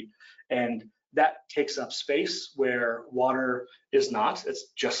couple feet. And that takes up space where water is not.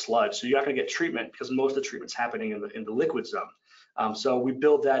 It's just sludge. So you're not going to get treatment because most of the treatment's happening in the liquid zone. So we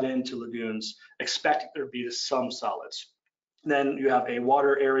build that into lagoons, expect there to be some solids. Then you have a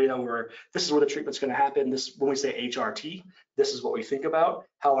water area where this is where the treatment's going to happen. When we say HRT, this is what we think about.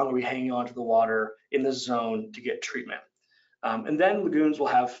 How long are we hanging on to the water in the zone to get treatment? And then lagoons will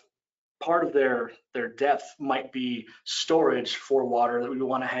have part of their depth might be storage for water that we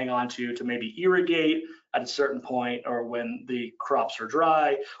want to hang on to maybe irrigate at a certain point, or when the crops are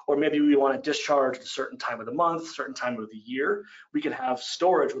dry, or maybe we want to discharge at a certain time of the month, certain time of the year. We can have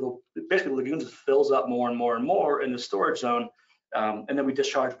storage with basically lagoons fills up more and more and more in the storage zone, and then we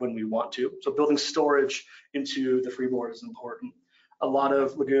discharge when we want to. So building storage into the freeboard is important. A lot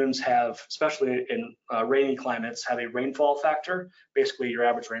of lagoons have, especially in rainy climates, have a rainfall factor. Basically, your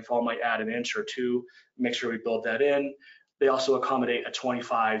average rainfall might add an inch or two. Make sure we build that in. They also accommodate a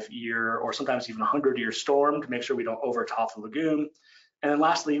 25-year or sometimes even 100-year storm to make sure we don't overtop the lagoon. And then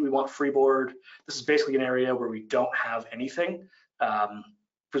lastly, we want freeboard. This is basically an area where we don't have anything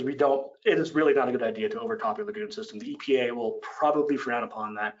because it is really not a good idea to overtop your lagoon system. The EPA will probably frown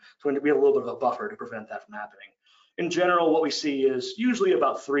upon that. So we have a little bit of a buffer to prevent that from happening. In general, what we see is usually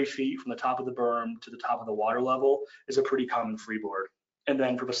about 3 feet from the top of the berm to the top of the water level is a pretty common freeboard. And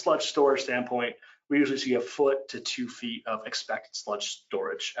then from a sludge storage standpoint, we usually see 1 foot to 2 feet of expected sludge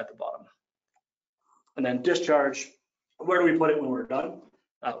storage at the bottom. And then discharge, where do we put it when we're done?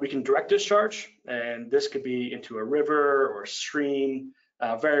 We can direct discharge, and this could be into a river or a stream.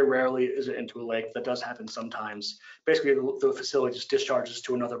 Very rarely is it into a lake. That does happen sometimes. Basically, the facility just discharges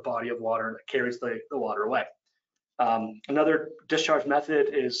to another body of water that carries the water away. Another discharge method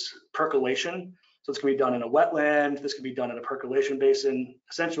is percolation. So this can be done in a wetland. This can be done in a percolation basin.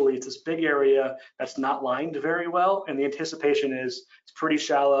 Essentially, it's this big area that's not lined very well, and the anticipation is it's pretty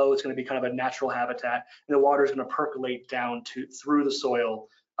shallow. It's going to be kind of a natural habitat, and the water is going to percolate down through the soil,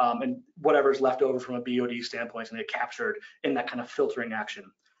 and whatever's left over from a BOD standpoint is going to get captured in that kind of filtering action.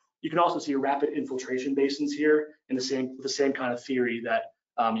 You can also see rapid infiltration basins here in the same kind of theory that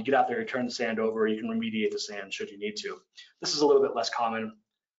you get out there, you turn the sand over, you can remediate the sand should you need to. This is a little bit less common.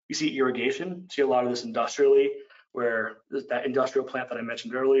 You see irrigation, see a lot of this industrially, where that industrial plant that I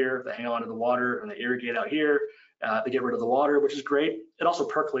mentioned earlier, they hang on to the water and they irrigate out here. They get rid of the water, which is great. It also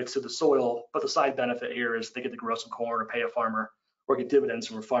percolates to the soil, but the side benefit here is they get to grow some corn or pay a farmer or get dividends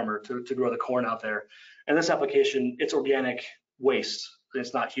from a farmer to grow the corn out there. And this application, it's organic waste.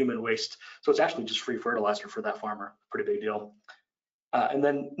 It's not human waste. So it's actually just free fertilizer for that farmer. Pretty big deal. And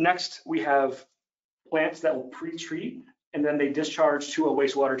then next, we have plants that will pre-treat, and then they discharge to a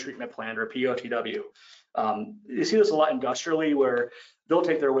wastewater treatment plant or POTW. You see this a lot industrially, where they'll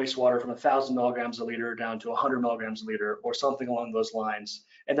take their wastewater from 1,000 milligrams a liter down to 100 milligrams a liter or something along those lines.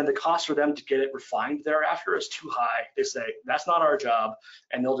 And then the cost for them to get it refined thereafter is too high. They say, that's not our job.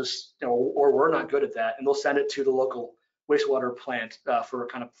 And they'll just, or we're not good at that. And they'll send it to the local wastewater plant for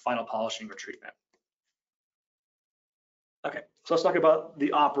kind of final polishing or treatment. Okay, so let's talk about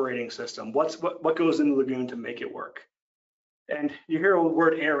the operating system. What goes in the lagoon to make it work? And you hear the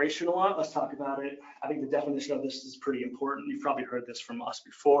word aeration a lot. Let's talk about it. I think the definition of this is pretty important. You've probably heard this from us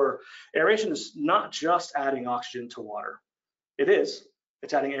before. Aeration is not just adding oxygen to water. It is.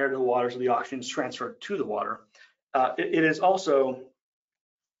 It's adding air to the water so the oxygen is transferred to the water. It is also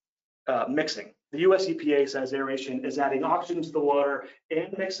mixing. The US EPA says aeration is adding oxygen to the water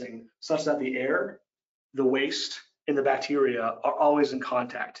and mixing such that the air, the waste, and the bacteria are always in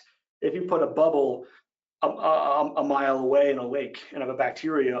contact. If you put a bubble a mile away in a lake and have a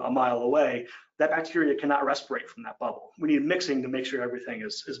bacteria a mile away, that bacteria cannot respirate from that bubble. We need mixing to make sure everything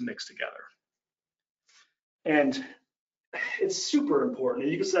is mixed together. And it's super important.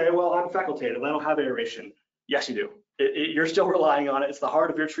 And you can say, well, I'm facultative, I don't have aeration. Yes, you do. You're still relying on it. It's the heart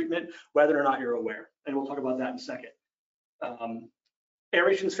of your treatment, whether or not you're aware. And we'll talk about that in a second.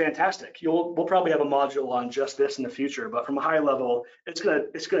 Aeration is fantastic. We'll probably have a module on just this in the future, but from a high level, it's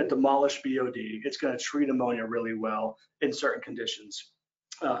gonna demolish BOD. It's gonna treat ammonia really well in certain conditions.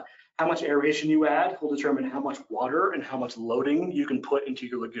 How much aeration you add will determine how much water and how much loading you can put into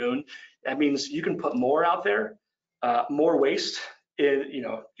your lagoon. That means you can put more out there, more waste.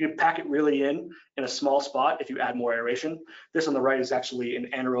 You pack it really in a small spot if you add more aeration. This on the right is actually an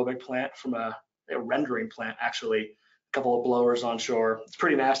anaerobic plant from a rendering plant, actually. Couple of blowers on shore. It's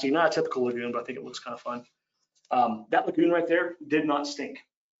pretty nasty, not a typical lagoon, but I think it looks kind of fun. That lagoon right there did not stink,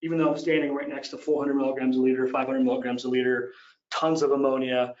 even though I'm standing right next to 400 milligrams a liter, 500 milligrams a liter, tons of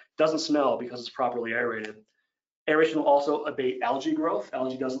ammonia, doesn't smell because it's properly aerated. Aeration will also abate algae growth.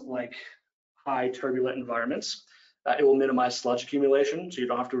 Algae doesn't like high turbulent environments. It will minimize sludge accumulation, so you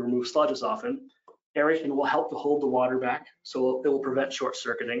don't have to remove sludge as often. Aeration will help to hold the water back, so it will prevent short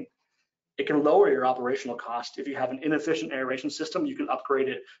circuiting. It can lower your operational cost. If you have an inefficient aeration system, you can upgrade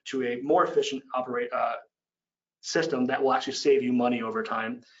it to a more efficient system that will actually save you money over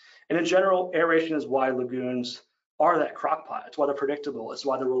time. And in general, aeration is why lagoons are that crock pot. It's why they're predictable. It's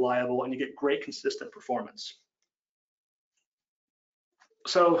why they're reliable, and you get great consistent performance.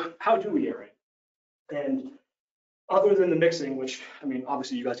 So how do we aerate? And other than the mixing, which, I mean,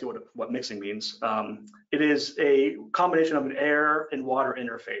 obviously you guys know what mixing means. It is a combination of an air and water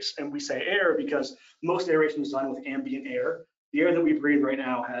interface. And we say air because most aeration is done with ambient air. The air that we breathe right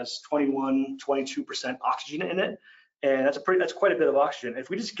now has 21, 22% oxygen in it. And that's quite a bit of oxygen. If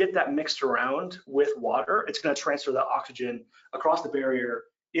we just get that mixed around with water, it's going to transfer that oxygen across the barrier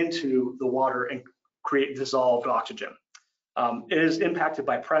into the water and create dissolved oxygen. It is impacted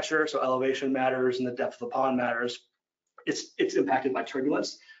by pressure, so elevation matters and the depth of the pond matters. It's impacted by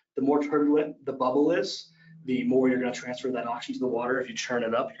turbulence. The more turbulent the bubble is, the more you're going to transfer that oxygen to the water. If you churn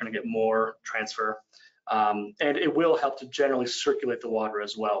it up, you're going to get more transfer. And it will help to generally circulate the water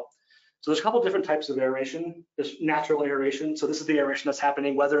as well. So there's a couple different types of aeration. There's natural aeration. So this is the aeration that's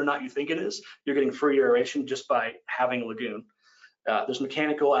happening whether or not you think it is. You're getting free aeration just by having a lagoon. There's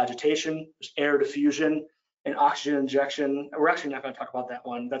mechanical agitation, there's air diffusion, and oxygen injection. We're actually not going to talk about that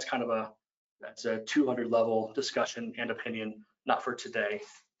one. That's kind of a 200 level discussion and opinion, not for today.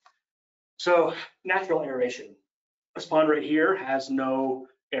 So natural aeration. This pond right here has no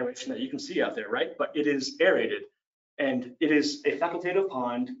aeration that you can see out there, right? But it is aerated, and it is a facultative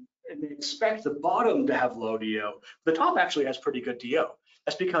pond, and they expect the bottom to have low DO. The top actually has pretty good DO.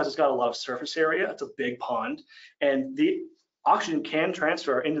 That's because it's got a lot of surface area. It's a big pond, and the oxygen can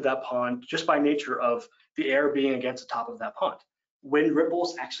transfer into that pond just by nature of the air being against the top of that pond. Wind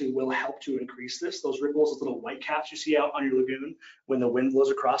ripples actually will help to increase this. Those ripples, those little white caps you see out on your lagoon, when the wind blows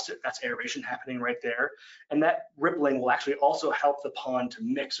across it, that's aeration happening right there. And that rippling will actually also help the pond to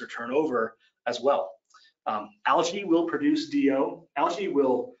mix or turn over as well. Algae will produce DO. Algae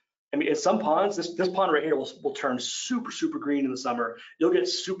will, I mean, in some ponds, this pond right here will turn super, super green in the summer. You'll get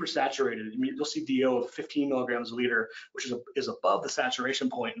super saturated. I mean, you'll see DO of 15 milligrams a liter, which is above the saturation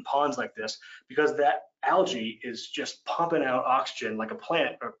point in ponds like this, because that algae is just pumping out oxygen like a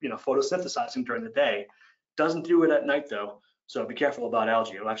plant, or photosynthesizing during the day. Doesn't do it at night though, so be careful about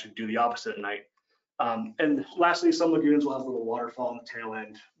algae. It'll actually do the opposite at night. And lastly, some lagoons will have a little waterfall on the tail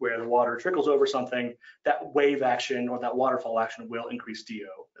end where the water trickles over something. That wave action or that waterfall action will increase DO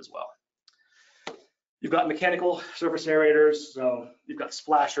as well. You've got mechanical surface aerators, so you've got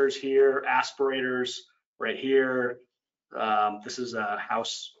splashers here, aspirators right here. This is a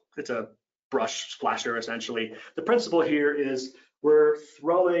house, it's a brush splasher essentially. The principle here is we're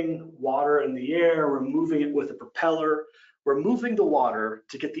throwing water in the air, we're moving it with a propeller, we're moving the water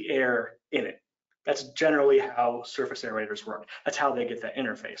to get the air in it. That's generally how surface aerators work. That's how they get that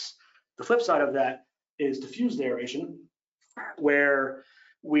interface. The flip side of that is diffused aeration, where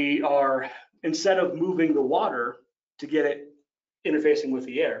we are, instead of moving the water to get it interfacing with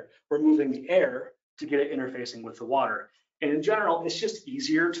the air, we're moving the air to get it interfacing with the water. And in general, it's just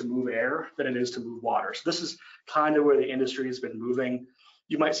easier to move air than it is to move water. So this is kind of where the industry has been moving.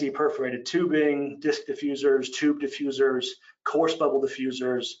 You might see perforated tubing, disc diffusers, tube diffusers, coarse bubble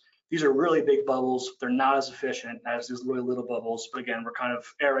diffusers. These are really big bubbles. They're not as efficient as these really little bubbles. But again, we're kind of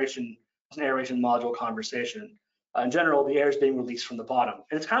aeration, it's an aeration module conversation. In general, the air is being released from the bottom.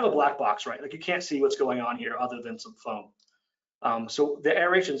 And it's kind of a black box, right? Like you can't see what's going on here other than some foam. So the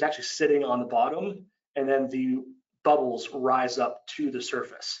aeration is actually sitting on the bottom, and then the bubbles rise up to the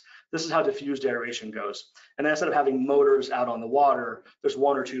surface. This is how diffused aeration goes. And then instead of having motors out on the water, there's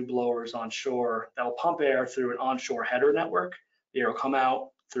one or two blowers on shore that will pump air through an onshore header network. The air will come out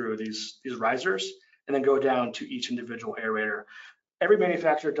through these risers and then go down to each individual aerator. Every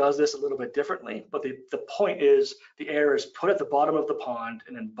manufacturer does this a little bit differently, but the point is the air is put at the bottom of the pond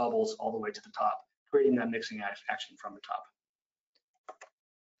and then bubbles all the way to the top, creating that mixing action from the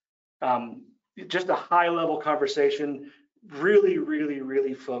top. Just a high level conversation,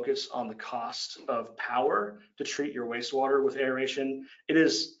 really focus on the cost of power to treat your wastewater with aeration. It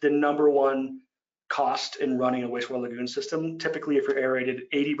is the #1 cost in running a wastewater lagoon system. Typically, if you're aerated,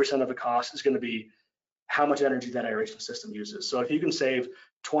 80% of the cost is going to be how much energy that aeration system uses. So if you can save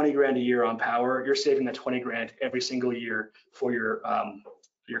 20 grand a year on power, you're saving that 20 grand every single year for your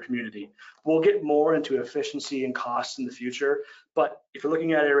community. We'll get more into efficiency and costs in the future, but if you're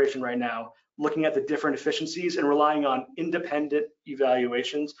looking at aeration right now, looking at the different efficiencies and relying on independent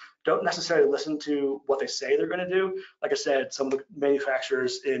evaluations, don't necessarily listen to what they say they're going to do. Like I said, some of the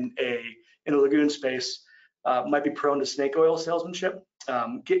manufacturers in the lagoon space might be prone to snake oil salesmanship.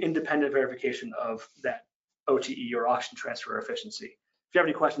 Get independent verification of that OTE or oxygen transfer efficiency. If you have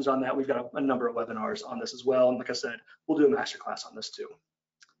any questions on that, we've got a number of webinars on this as well. And like I said, we'll do a masterclass on this too.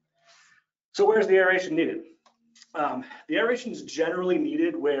 So where's the aeration needed? The aeration is generally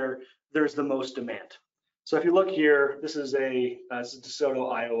needed where there's the most demand. So if you look here, this is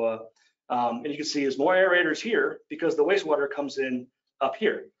DeSoto, Iowa, and you can see there's more aerators here because the wastewater comes in up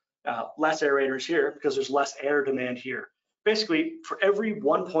here. Less aerators here because there's less air demand here. Basically, for every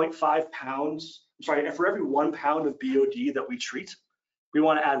 1.5 pounds, for every 1 pound of BOD that we treat, we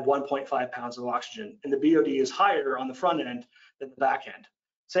want to add 1.5 pounds of oxygen, and the BOD is higher on the front end than the back end.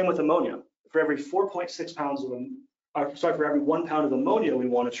 Same with ammonia. For every 4.6 pounds of, for every 1 pound of ammonia we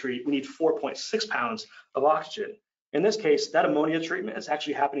want to treat, we need 4.6 pounds of oxygen. In this case, that ammonia treatment is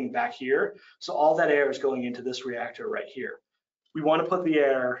actually happening back here, so all that air is going into this reactor right here. We want to put the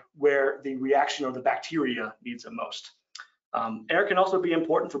air where the reaction or the bacteria needs it most. Air can also be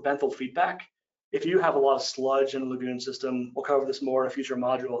important for benthal feedback. If you have a lot of sludge in a lagoon system, we'll cover this more in a future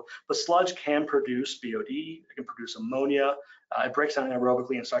module, but sludge can produce BOD, it can produce ammonia, it breaks down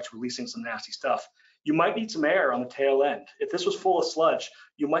anaerobically and starts releasing some nasty stuff. You might need some air on the tail end. If this was full of sludge,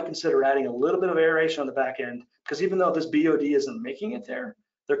 you might consider adding a little bit of aeration on the back end, because even though this BOD isn't making it there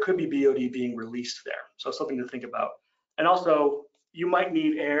could be BOD being released there. So something to think about. And also, you might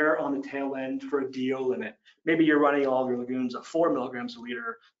need air on the tail end for a DO limit. Maybe you're running all of your lagoons at 4 milligrams a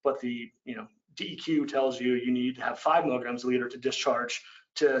liter, but the DEQ tells you you need to have 5 milligrams a liter to discharge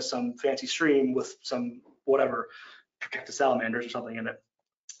to some fancy stream with some whatever, protected salamanders or something in it.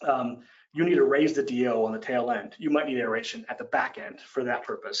 You need to raise the DO on the tail end. You might need aeration at the back end for that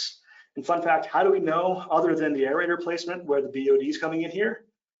purpose. And fun fact, how do we know, other than the aerator placement, where the BOD is coming in here?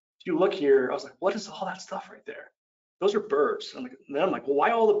 If you look here, I was like, what is all that stuff right there? Those are birds. And then I'm like, well,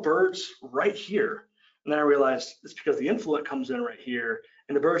 why all the birds right here? And then I realized it's because the influent comes in right here,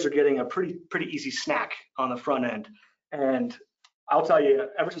 and the birds are getting a pretty easy snack on the front end. And I'll tell you,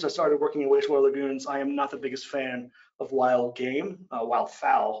 ever since I started working in wastewater lagoons, I am not the biggest fan of wild game, wild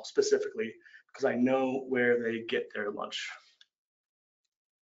fowl specifically, because I know where they get their lunch.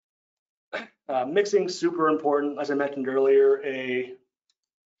 Mixing, super important. As I mentioned earlier, a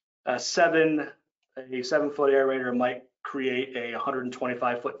 7-foot aerator might create a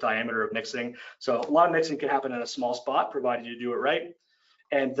 125-foot diameter of mixing. So a lot of mixing can happen in a small spot, provided you do it right.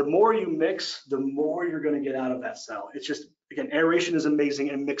 And the more you mix, the more you're going to get out of that cell. It's just, again, aeration is amazing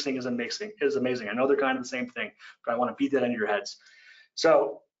and mixing is amazing. I know they're kind of the same thing, but I want to beat that into your heads.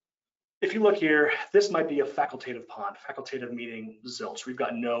 So if you look here, this might be a facultative pond. Facultative meaning zilch. We've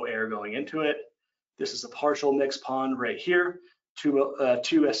got no air going into it. This is a partial mix pond right here. 2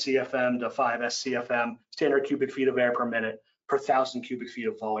 SCFM to 5 SCFM, standard cubic feet of air per minute per 1,000 cubic feet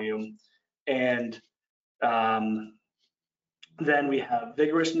of volume. And then we have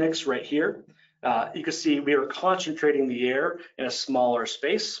vigorous mix right here. You can see we are concentrating the air in a smaller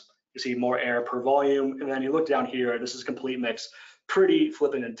space. You see more air per volume. And then you look down here, this is complete mix, pretty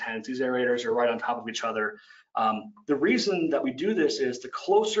flippin' intense. These aerators are right on top of each other. The reason that we do this is the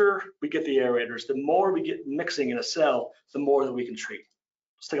closer we get the aerators, the more we get mixing in a cell, the more that we can treat.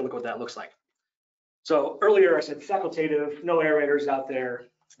 Let's take a look at what that looks like. So earlier I said facultative, no aerators out there,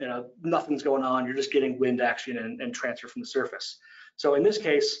 nothing's going on. You're just getting wind action and transfer from the surface. So in this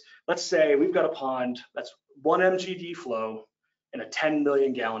case, let's say we've got a pond that's 1 MGD flow in a 10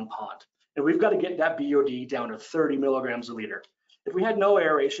 million gallon pond. And we've got to get that BOD down to 30 milligrams a liter. If we had no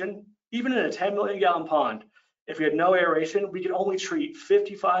aeration, even in a 10 million gallon pond, if we had no aeration, we could only treat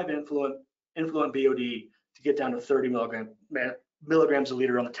 55 influent BOD to get down to 30 milligrams a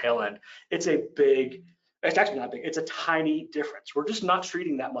liter on the tail end. It's actually not big, it's a tiny difference. We're just not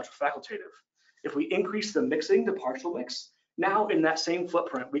treating that much with facultative. If we increase the mixing to partial mix, Now in that same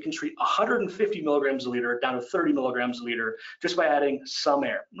footprint, we can treat 150 milligrams a liter down to 30 milligrams a liter just by adding some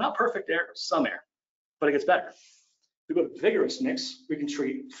air. Not perfect air, some air, but it gets better. If we go to vigorous mix, we can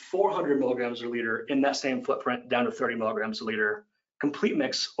treat 400 milligrams a liter in that same footprint down to 30 milligrams a liter. Complete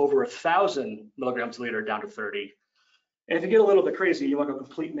mix over 1,000 milligrams a liter down to 30. And if you get a little bit crazy, you want to go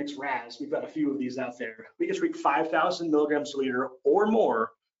complete mix RAS, we've got a few of these out there. We can treat 5,000 milligrams a liter or more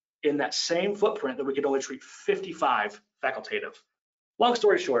in that same footprint that we could only treat 55 facultative. Long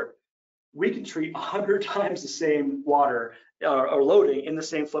story short, we can treat 100 times the same water or loading in the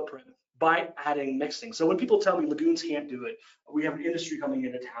same footprint by adding mixing. So when people tell me lagoons can't do it, we have an industry coming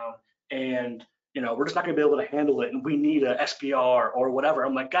into town and we're just not going to be able to handle it and we need a SPR or whatever.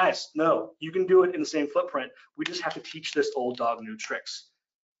 I'm like, guys, no, you can do it in the same footprint. We just have to teach this old dog new tricks.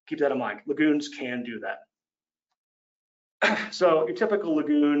 Keep that in mind. Lagoons can do that. So your typical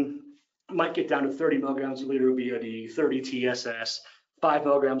lagoon might get down to 30 milligrams a liter of BOD, 30 TSS, 5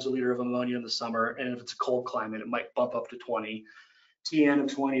 milligrams a liter of ammonia in the summer, and if it's a cold climate, it might bump up to 20. TN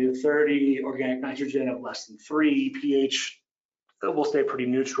of 20 to 30, organic nitrogen of less than 3, pH will stay pretty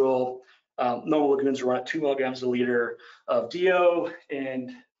neutral. Normal lagoons run at 2 milligrams a liter of DO,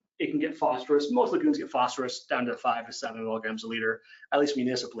 and it can get phosphorus. Most lagoons get phosphorus down to 5 to 7 milligrams a liter, at least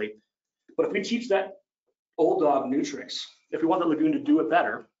municipally. But if we teach that old dog new tricks, if we want the lagoon to do it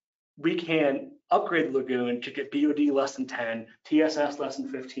better, we can upgrade the lagoon to get BOD less than 10, TSS less than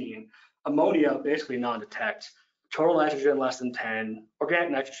 15, ammonia basically non-detect, total nitrogen less than 10,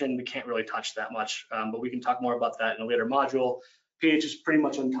 organic nitrogen we can't really touch that much, but we can talk more about that in a later module. pH is pretty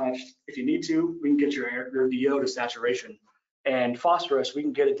much untouched. If you need to, we can get your DO to saturation. And phosphorus, we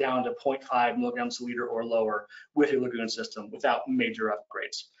can get it down to 0.5 milligrams a liter or lower with your lagoon system without major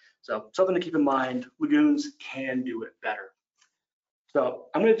upgrades. So something to keep in mind, lagoons can do it better. So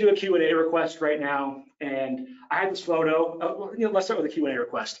I'm going to do a Q&A request right now, and I had this photo. Let's start with a Q&A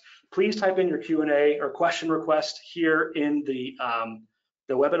request. Please type in your Q&A or question request here in the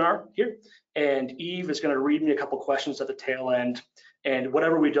webinar here, and Eve is going to read me a couple questions at the tail end, and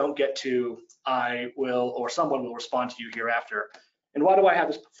whatever we don't get to, I will or someone will respond to you hereafter. And why do I have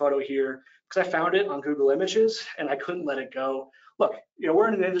this photo here? Because I found it on Google Images and I couldn't let it go. Look, we're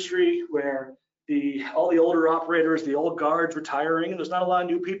in an industry where all the older operators, the old guards retiring, and there's not a lot of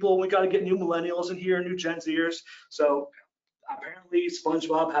new people. We got to get new millennials in here, new Gen Zers. So apparently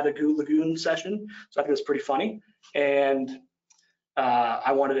SpongeBob had a lagoon session, so I think it's pretty funny. And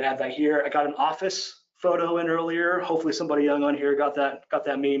I wanted to add that here. I got an office photo in earlier. Hopefully somebody young on here got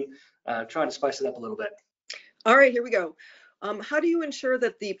that meme. Trying to spice it up a little bit. All right, here we go. How do you ensure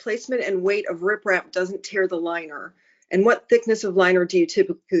that the placement and weight of riprap doesn't tear the liner? And what thickness of liner do you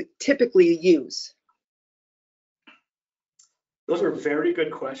typically use? Those are very good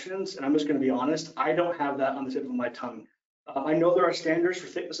questions, and I'm just going to be honest, I don't have that on the tip of my tongue. I know there are standards for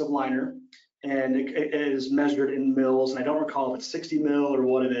thickness of liner, and it is measured in mils, and I don't recall if it's 60 mil or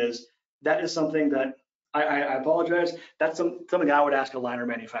what it is. That is something that I apologize. That's something I would ask a liner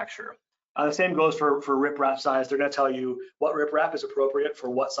manufacturer. The same goes for riprap size. They're going to tell you what riprap is appropriate for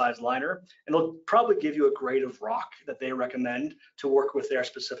what size liner, and they'll probably give you a grade of rock that they recommend to work with their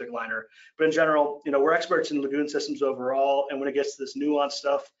specific liner. But in general, we're experts in lagoon systems overall, and when it gets to this nuanced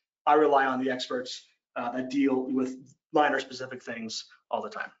stuff, I rely on the experts that deal with liner-specific things all the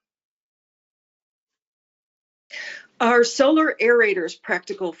time. Are solar aerators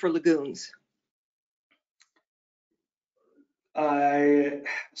practical for lagoons?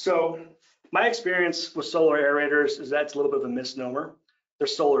 So my experience with solar aerators is that it's a little bit of a misnomer. They're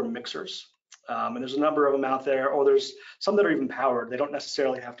solar mixers, and there's a number of them out there, or there's some that are even powered. They don't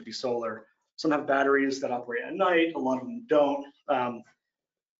necessarily have to be solar. Some have batteries that operate at night, a lot of them don't.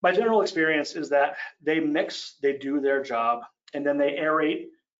 My general experience is that they mix, they do their job, and then they aerate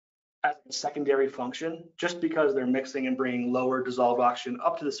as a secondary function. Just because they're mixing and bringing lower dissolved oxygen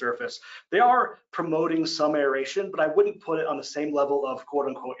up to the surface, they are promoting some aeration, but I wouldn't put it on the same level of quote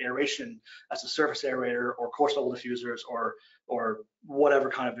unquote aeration as a surface aerator or core level diffusers or whatever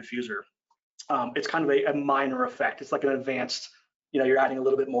kind of diffuser. It's kind of a minor effect. It's like an advanced, you're adding a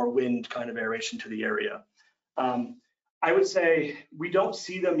little bit more wind kind of aeration to the area. I would say we don't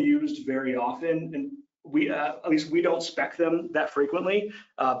see them used very often, and at least we don't spec them that frequently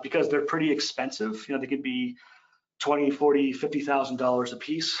because they're pretty expensive. They could be $20,000, $40,000, $50,000 a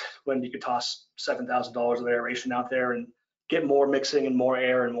piece when you could toss $7,000 of aeration out there and get more mixing and more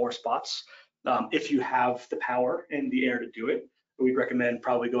air and more spots. If you have the power and the air to do it, we'd recommend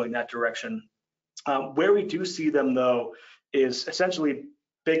probably going that direction. Where we do see them though is essentially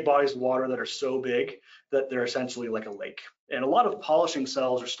big bodies of water that are so big that they're essentially like a lake. And a lot of polishing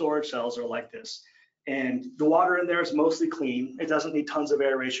cells or storage cells are like this. And the water in there is mostly clean. It doesn't need tons of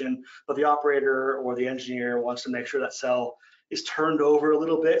aeration, but the operator or the engineer wants to make sure that cell is turned over a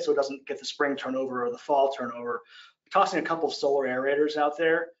little bit so it doesn't get the spring turnover or the fall turnover. Tossing a couple of solar aerators out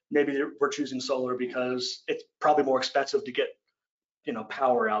there, maybe we're choosing solar because it's probably more expensive to get,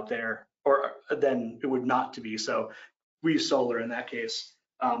 power out there or than it would not to be. So we use solar in that case.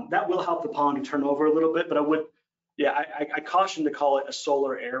 That will help the pond to turn over a little bit, but I caution to call it a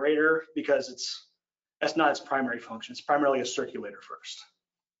solar aerator because that's not its primary function. It's primarily a circulator first.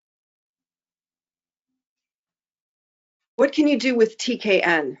 What can you do with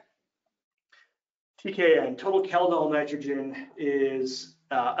TKN? TKN, total Caldol nitrogen, is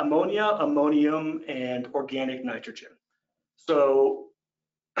ammonia, ammonium, and organic nitrogen. So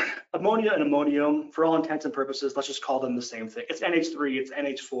ammonia and ammonium, for all intents and purposes, let's just call them the same thing. It's NH3, it's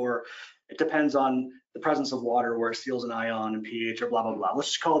NH4. It depends on the presence of water where it steals an ion and pH or blah, blah, blah. Let's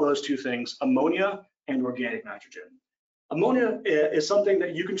just call those two things ammonia and organic nitrogen. Ammonia is something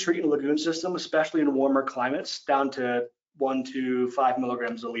that you can treat in a lagoon system, especially in warmer climates, down to 1 to 5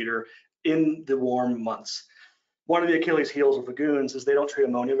 milligrams a liter in the warm months. One of the Achilles heels of lagoons is they don't treat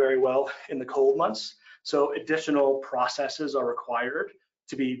ammonia very well in the cold months. So additional processes are required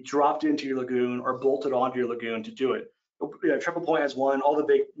to be dropped into your lagoon or bolted onto your lagoon to do it. Triple Point has one, all the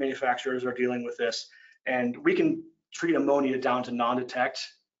big manufacturers are dealing with this, and we can treat ammonia down to non-detect.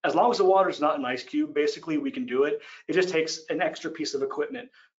 As long as the water is not an ice cube, basically we can do it. It just takes an extra piece of equipment,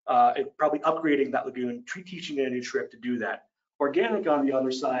 probably upgrading that lagoon, teaching it a new trick to do that. Organic on the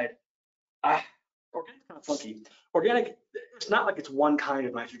other side, organic's kind of funky. Organic, it's not like it's one kind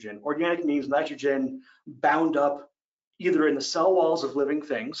of nitrogen. Organic means nitrogen bound up either in the cell walls of living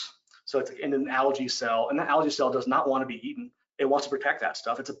things, so it's in an algae cell, and that algae cell does not want to be eaten. It wants to protect that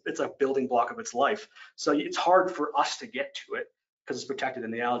stuff. It's a building block of its life. So it's hard for us to get to it because it's protected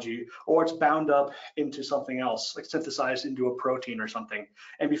in the algae, or it's bound up into something else, like synthesized into a protein or something.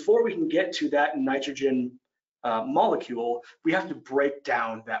 And before we can get to that nitrogen molecule, we have to break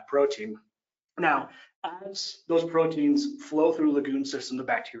down that protein. Now, as those proteins flow through the lagoon system, the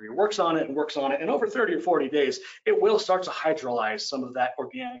bacteria works on it, and over 30 or 40 days, it will start to hydrolyze some of that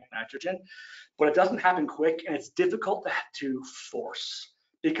organic nitrogen, but it doesn't happen quick, and it's difficult to force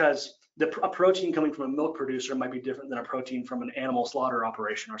because a protein coming from a milk producer might be different than a protein from an animal slaughter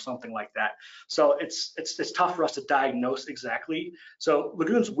operation or something like that. So it's tough for us to diagnose exactly. So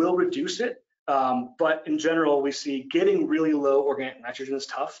lagoons will reduce it, but in general, we see getting really low organic nitrogen is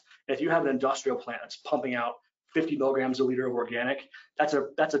tough. And if you have an industrial plant that's pumping out 50 milligrams a liter of organic, that's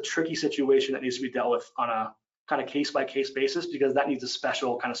a tricky situation that needs to be dealt with on a kind of case-by-case basis because that needs a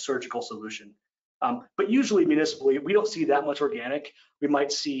special kind of surgical solution. But usually municipally, we don't see that much organic. We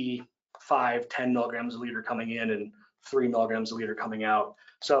might see 5-10 milligrams a liter coming in and 3 milligrams a liter coming out.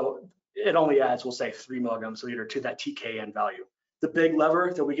 So it only adds, we'll say, 3 milligrams a liter to that TKN value. The big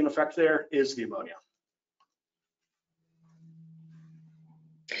lever that we can affect there is the ammonia.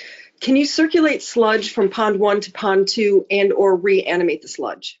 Can you circulate sludge from pond 1 to pond 2 and or reanimate the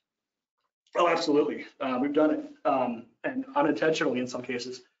sludge? Oh, absolutely. We've done it, and unintentionally in some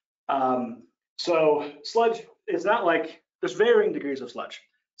cases. So sludge is not like, there's varying degrees of sludge.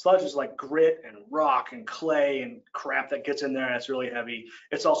 Sludge is like grit and rock and clay and crap that gets in there and it's really heavy.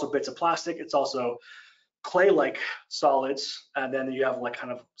 It's also bits of plastic. It's also clay-like solids, and then you have like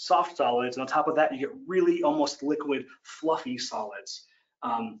kind of soft solids, and on top of that you get really almost liquid fluffy solids.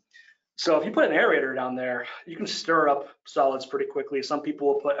 So if you put an aerator down there, you can stir up solids pretty quickly. Some people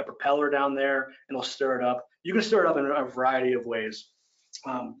will put a propeller down there and they'll stir it up. You can stir it up in a variety of ways.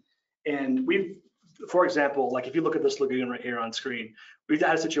 And we've, for example, like if you look at this lagoon right here on screen, we've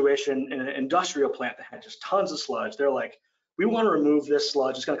had a situation in an industrial plant that had just tons of sludge. They're like, we want to remove this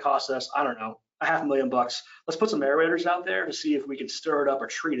sludge. It's going to cost us, I don't know, $500,000. Let's put some aerators out there to see if we can stir it up or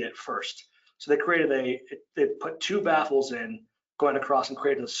treat it first. So they put 2 baffles in going across and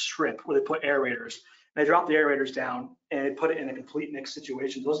created a strip where they put aerators. And they dropped the aerators down and they put it in a complete mixed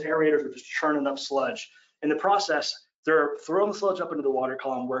situation. Those aerators are just churning up sludge. In the process, they're throwing the sludge up into the water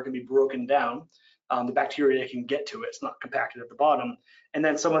column where it can be broken down. The bacteria can get to it. It's not compacted at the bottom. And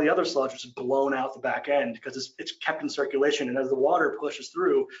then some of the other sludge is blown out the back end because it's kept in circulation. And as the water pushes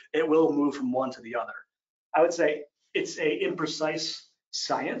through, it will move from one to the other. I would say it's an imprecise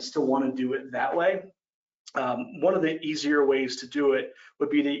science to want to do it that way. One of the easier ways to do it would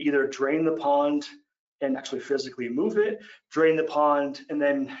be to either drain the pond and actually physically move it, drain the pond, and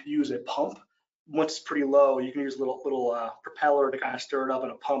then use a pump. Once it's pretty low, you can use a little propeller to kind of stir it up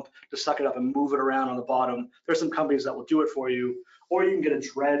and a pump to suck it up and move it around on the bottom. There's some companies that will do it for you, or you can get a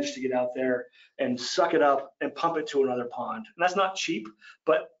dredge to get out there and suck it up and pump it to another pond. And that's not cheap,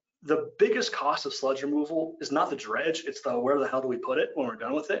 but the biggest cost of sludge removal is not the dredge, it's the where the hell do we put it when we're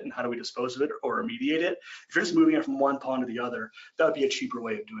done with it and how do we dispose of it or remediate it. If you're just moving it from one pond to the other, that would be a cheaper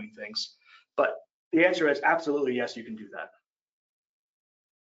way of doing things. But the answer is absolutely yes, you can do that.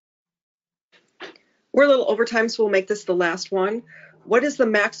 We're a little over time, so we'll make this the last one. What is the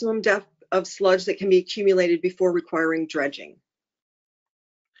maximum depth of sludge that can be accumulated before requiring dredging?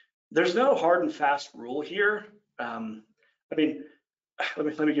 There's no hard and fast rule here. I mean, let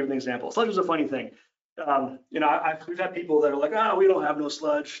me give you an example. Sludge is a funny thing. You know, we've had people that are like, oh, we don't have no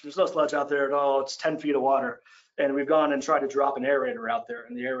sludge. There's no sludge out there at all. It's 10 feet of water. And we've gone and tried to drop an aerator out there,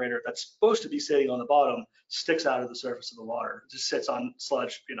 and the aerator that's supposed to be sitting on the bottom sticks out of the surface of the water. It just sits on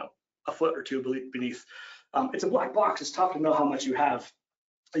sludge, you know, a foot or two beneath. It's a black box. It's tough to know how much you have.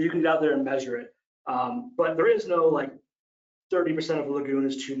 You can get out there and measure it. But there is no like 30% of a lagoon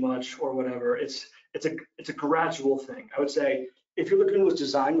is too much or whatever. It's a gradual thing. I would say if your lagoon was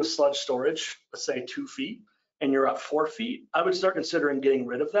designed with sludge storage, let's say 2 feet, and you're at 4 feet, I would start considering getting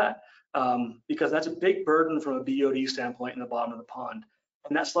rid of that because that's a big burden from a BOD standpoint in the bottom of the pond.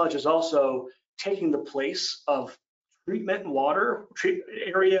 And that sludge is also taking the place of treatment and water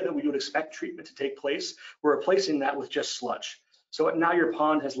area that we would expect treatment to take place. We're replacing that with just sludge. So now your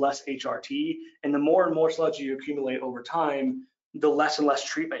pond has less HRT, and the more and more sludge you accumulate over time, the less and less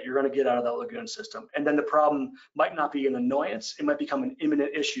treatment you're going to get out of that lagoon system. And then the problem might not be an annoyance; it might become an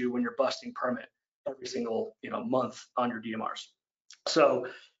imminent issue when you're busting permit every single month on your DMRs. So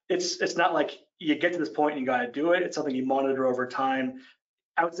it's not like you get to this point and you got to do it. It's something you monitor over time.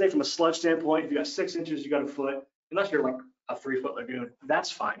 I would say from a sludge standpoint, if you got 6 inches, you got a foot. Unless you're like a 3-foot lagoon,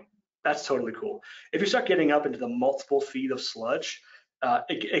 that's fine. That's totally cool. If you start getting up into the multiple feet of sludge,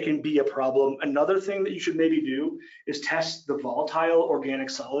 it can be a problem. Another thing that you should maybe do is test the volatile organic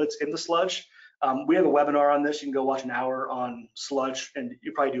solids in the sludge. We have a webinar on this. You can go watch an hour on sludge and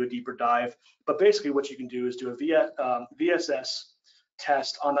you probably do a deeper dive. But basically what you can do is do a VSS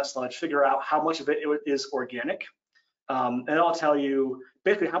test on that sludge, figure out how much of it is organic. And I'll tell you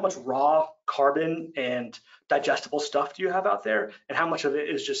basically how much raw carbon and digestible stuff do you have out there, and how much of it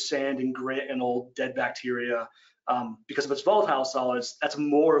is just sand and grit and old dead bacteria. Because if it's volatile solids, that's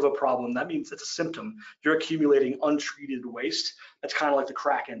more of a problem. That means it's a symptom. You're accumulating untreated waste. That's kind of like the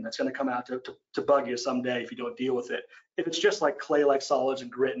Kraken that's going to come out to bug you someday if you don't deal with it. If it's just like clay-like solids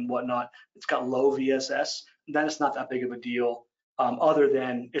and grit and whatnot, it's got low VSS, then it's not that big of a deal, other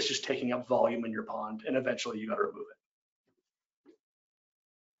than it's just taking up volume in your pond, and eventually you got to remove it.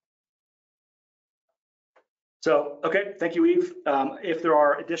 So, okay, thank you, Eve. If there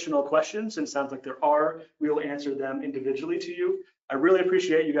are additional questions, and it sounds like there are, we will answer them individually to you. I really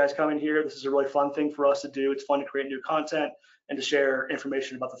appreciate you guys coming here. This is a really fun thing for us to do. It's fun to create new content and to share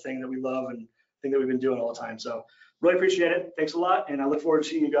information about the thing that we love and thing that we've been doing all the time. So really appreciate it. Thanks a lot, and I look forward to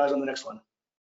seeing you guys on the next one.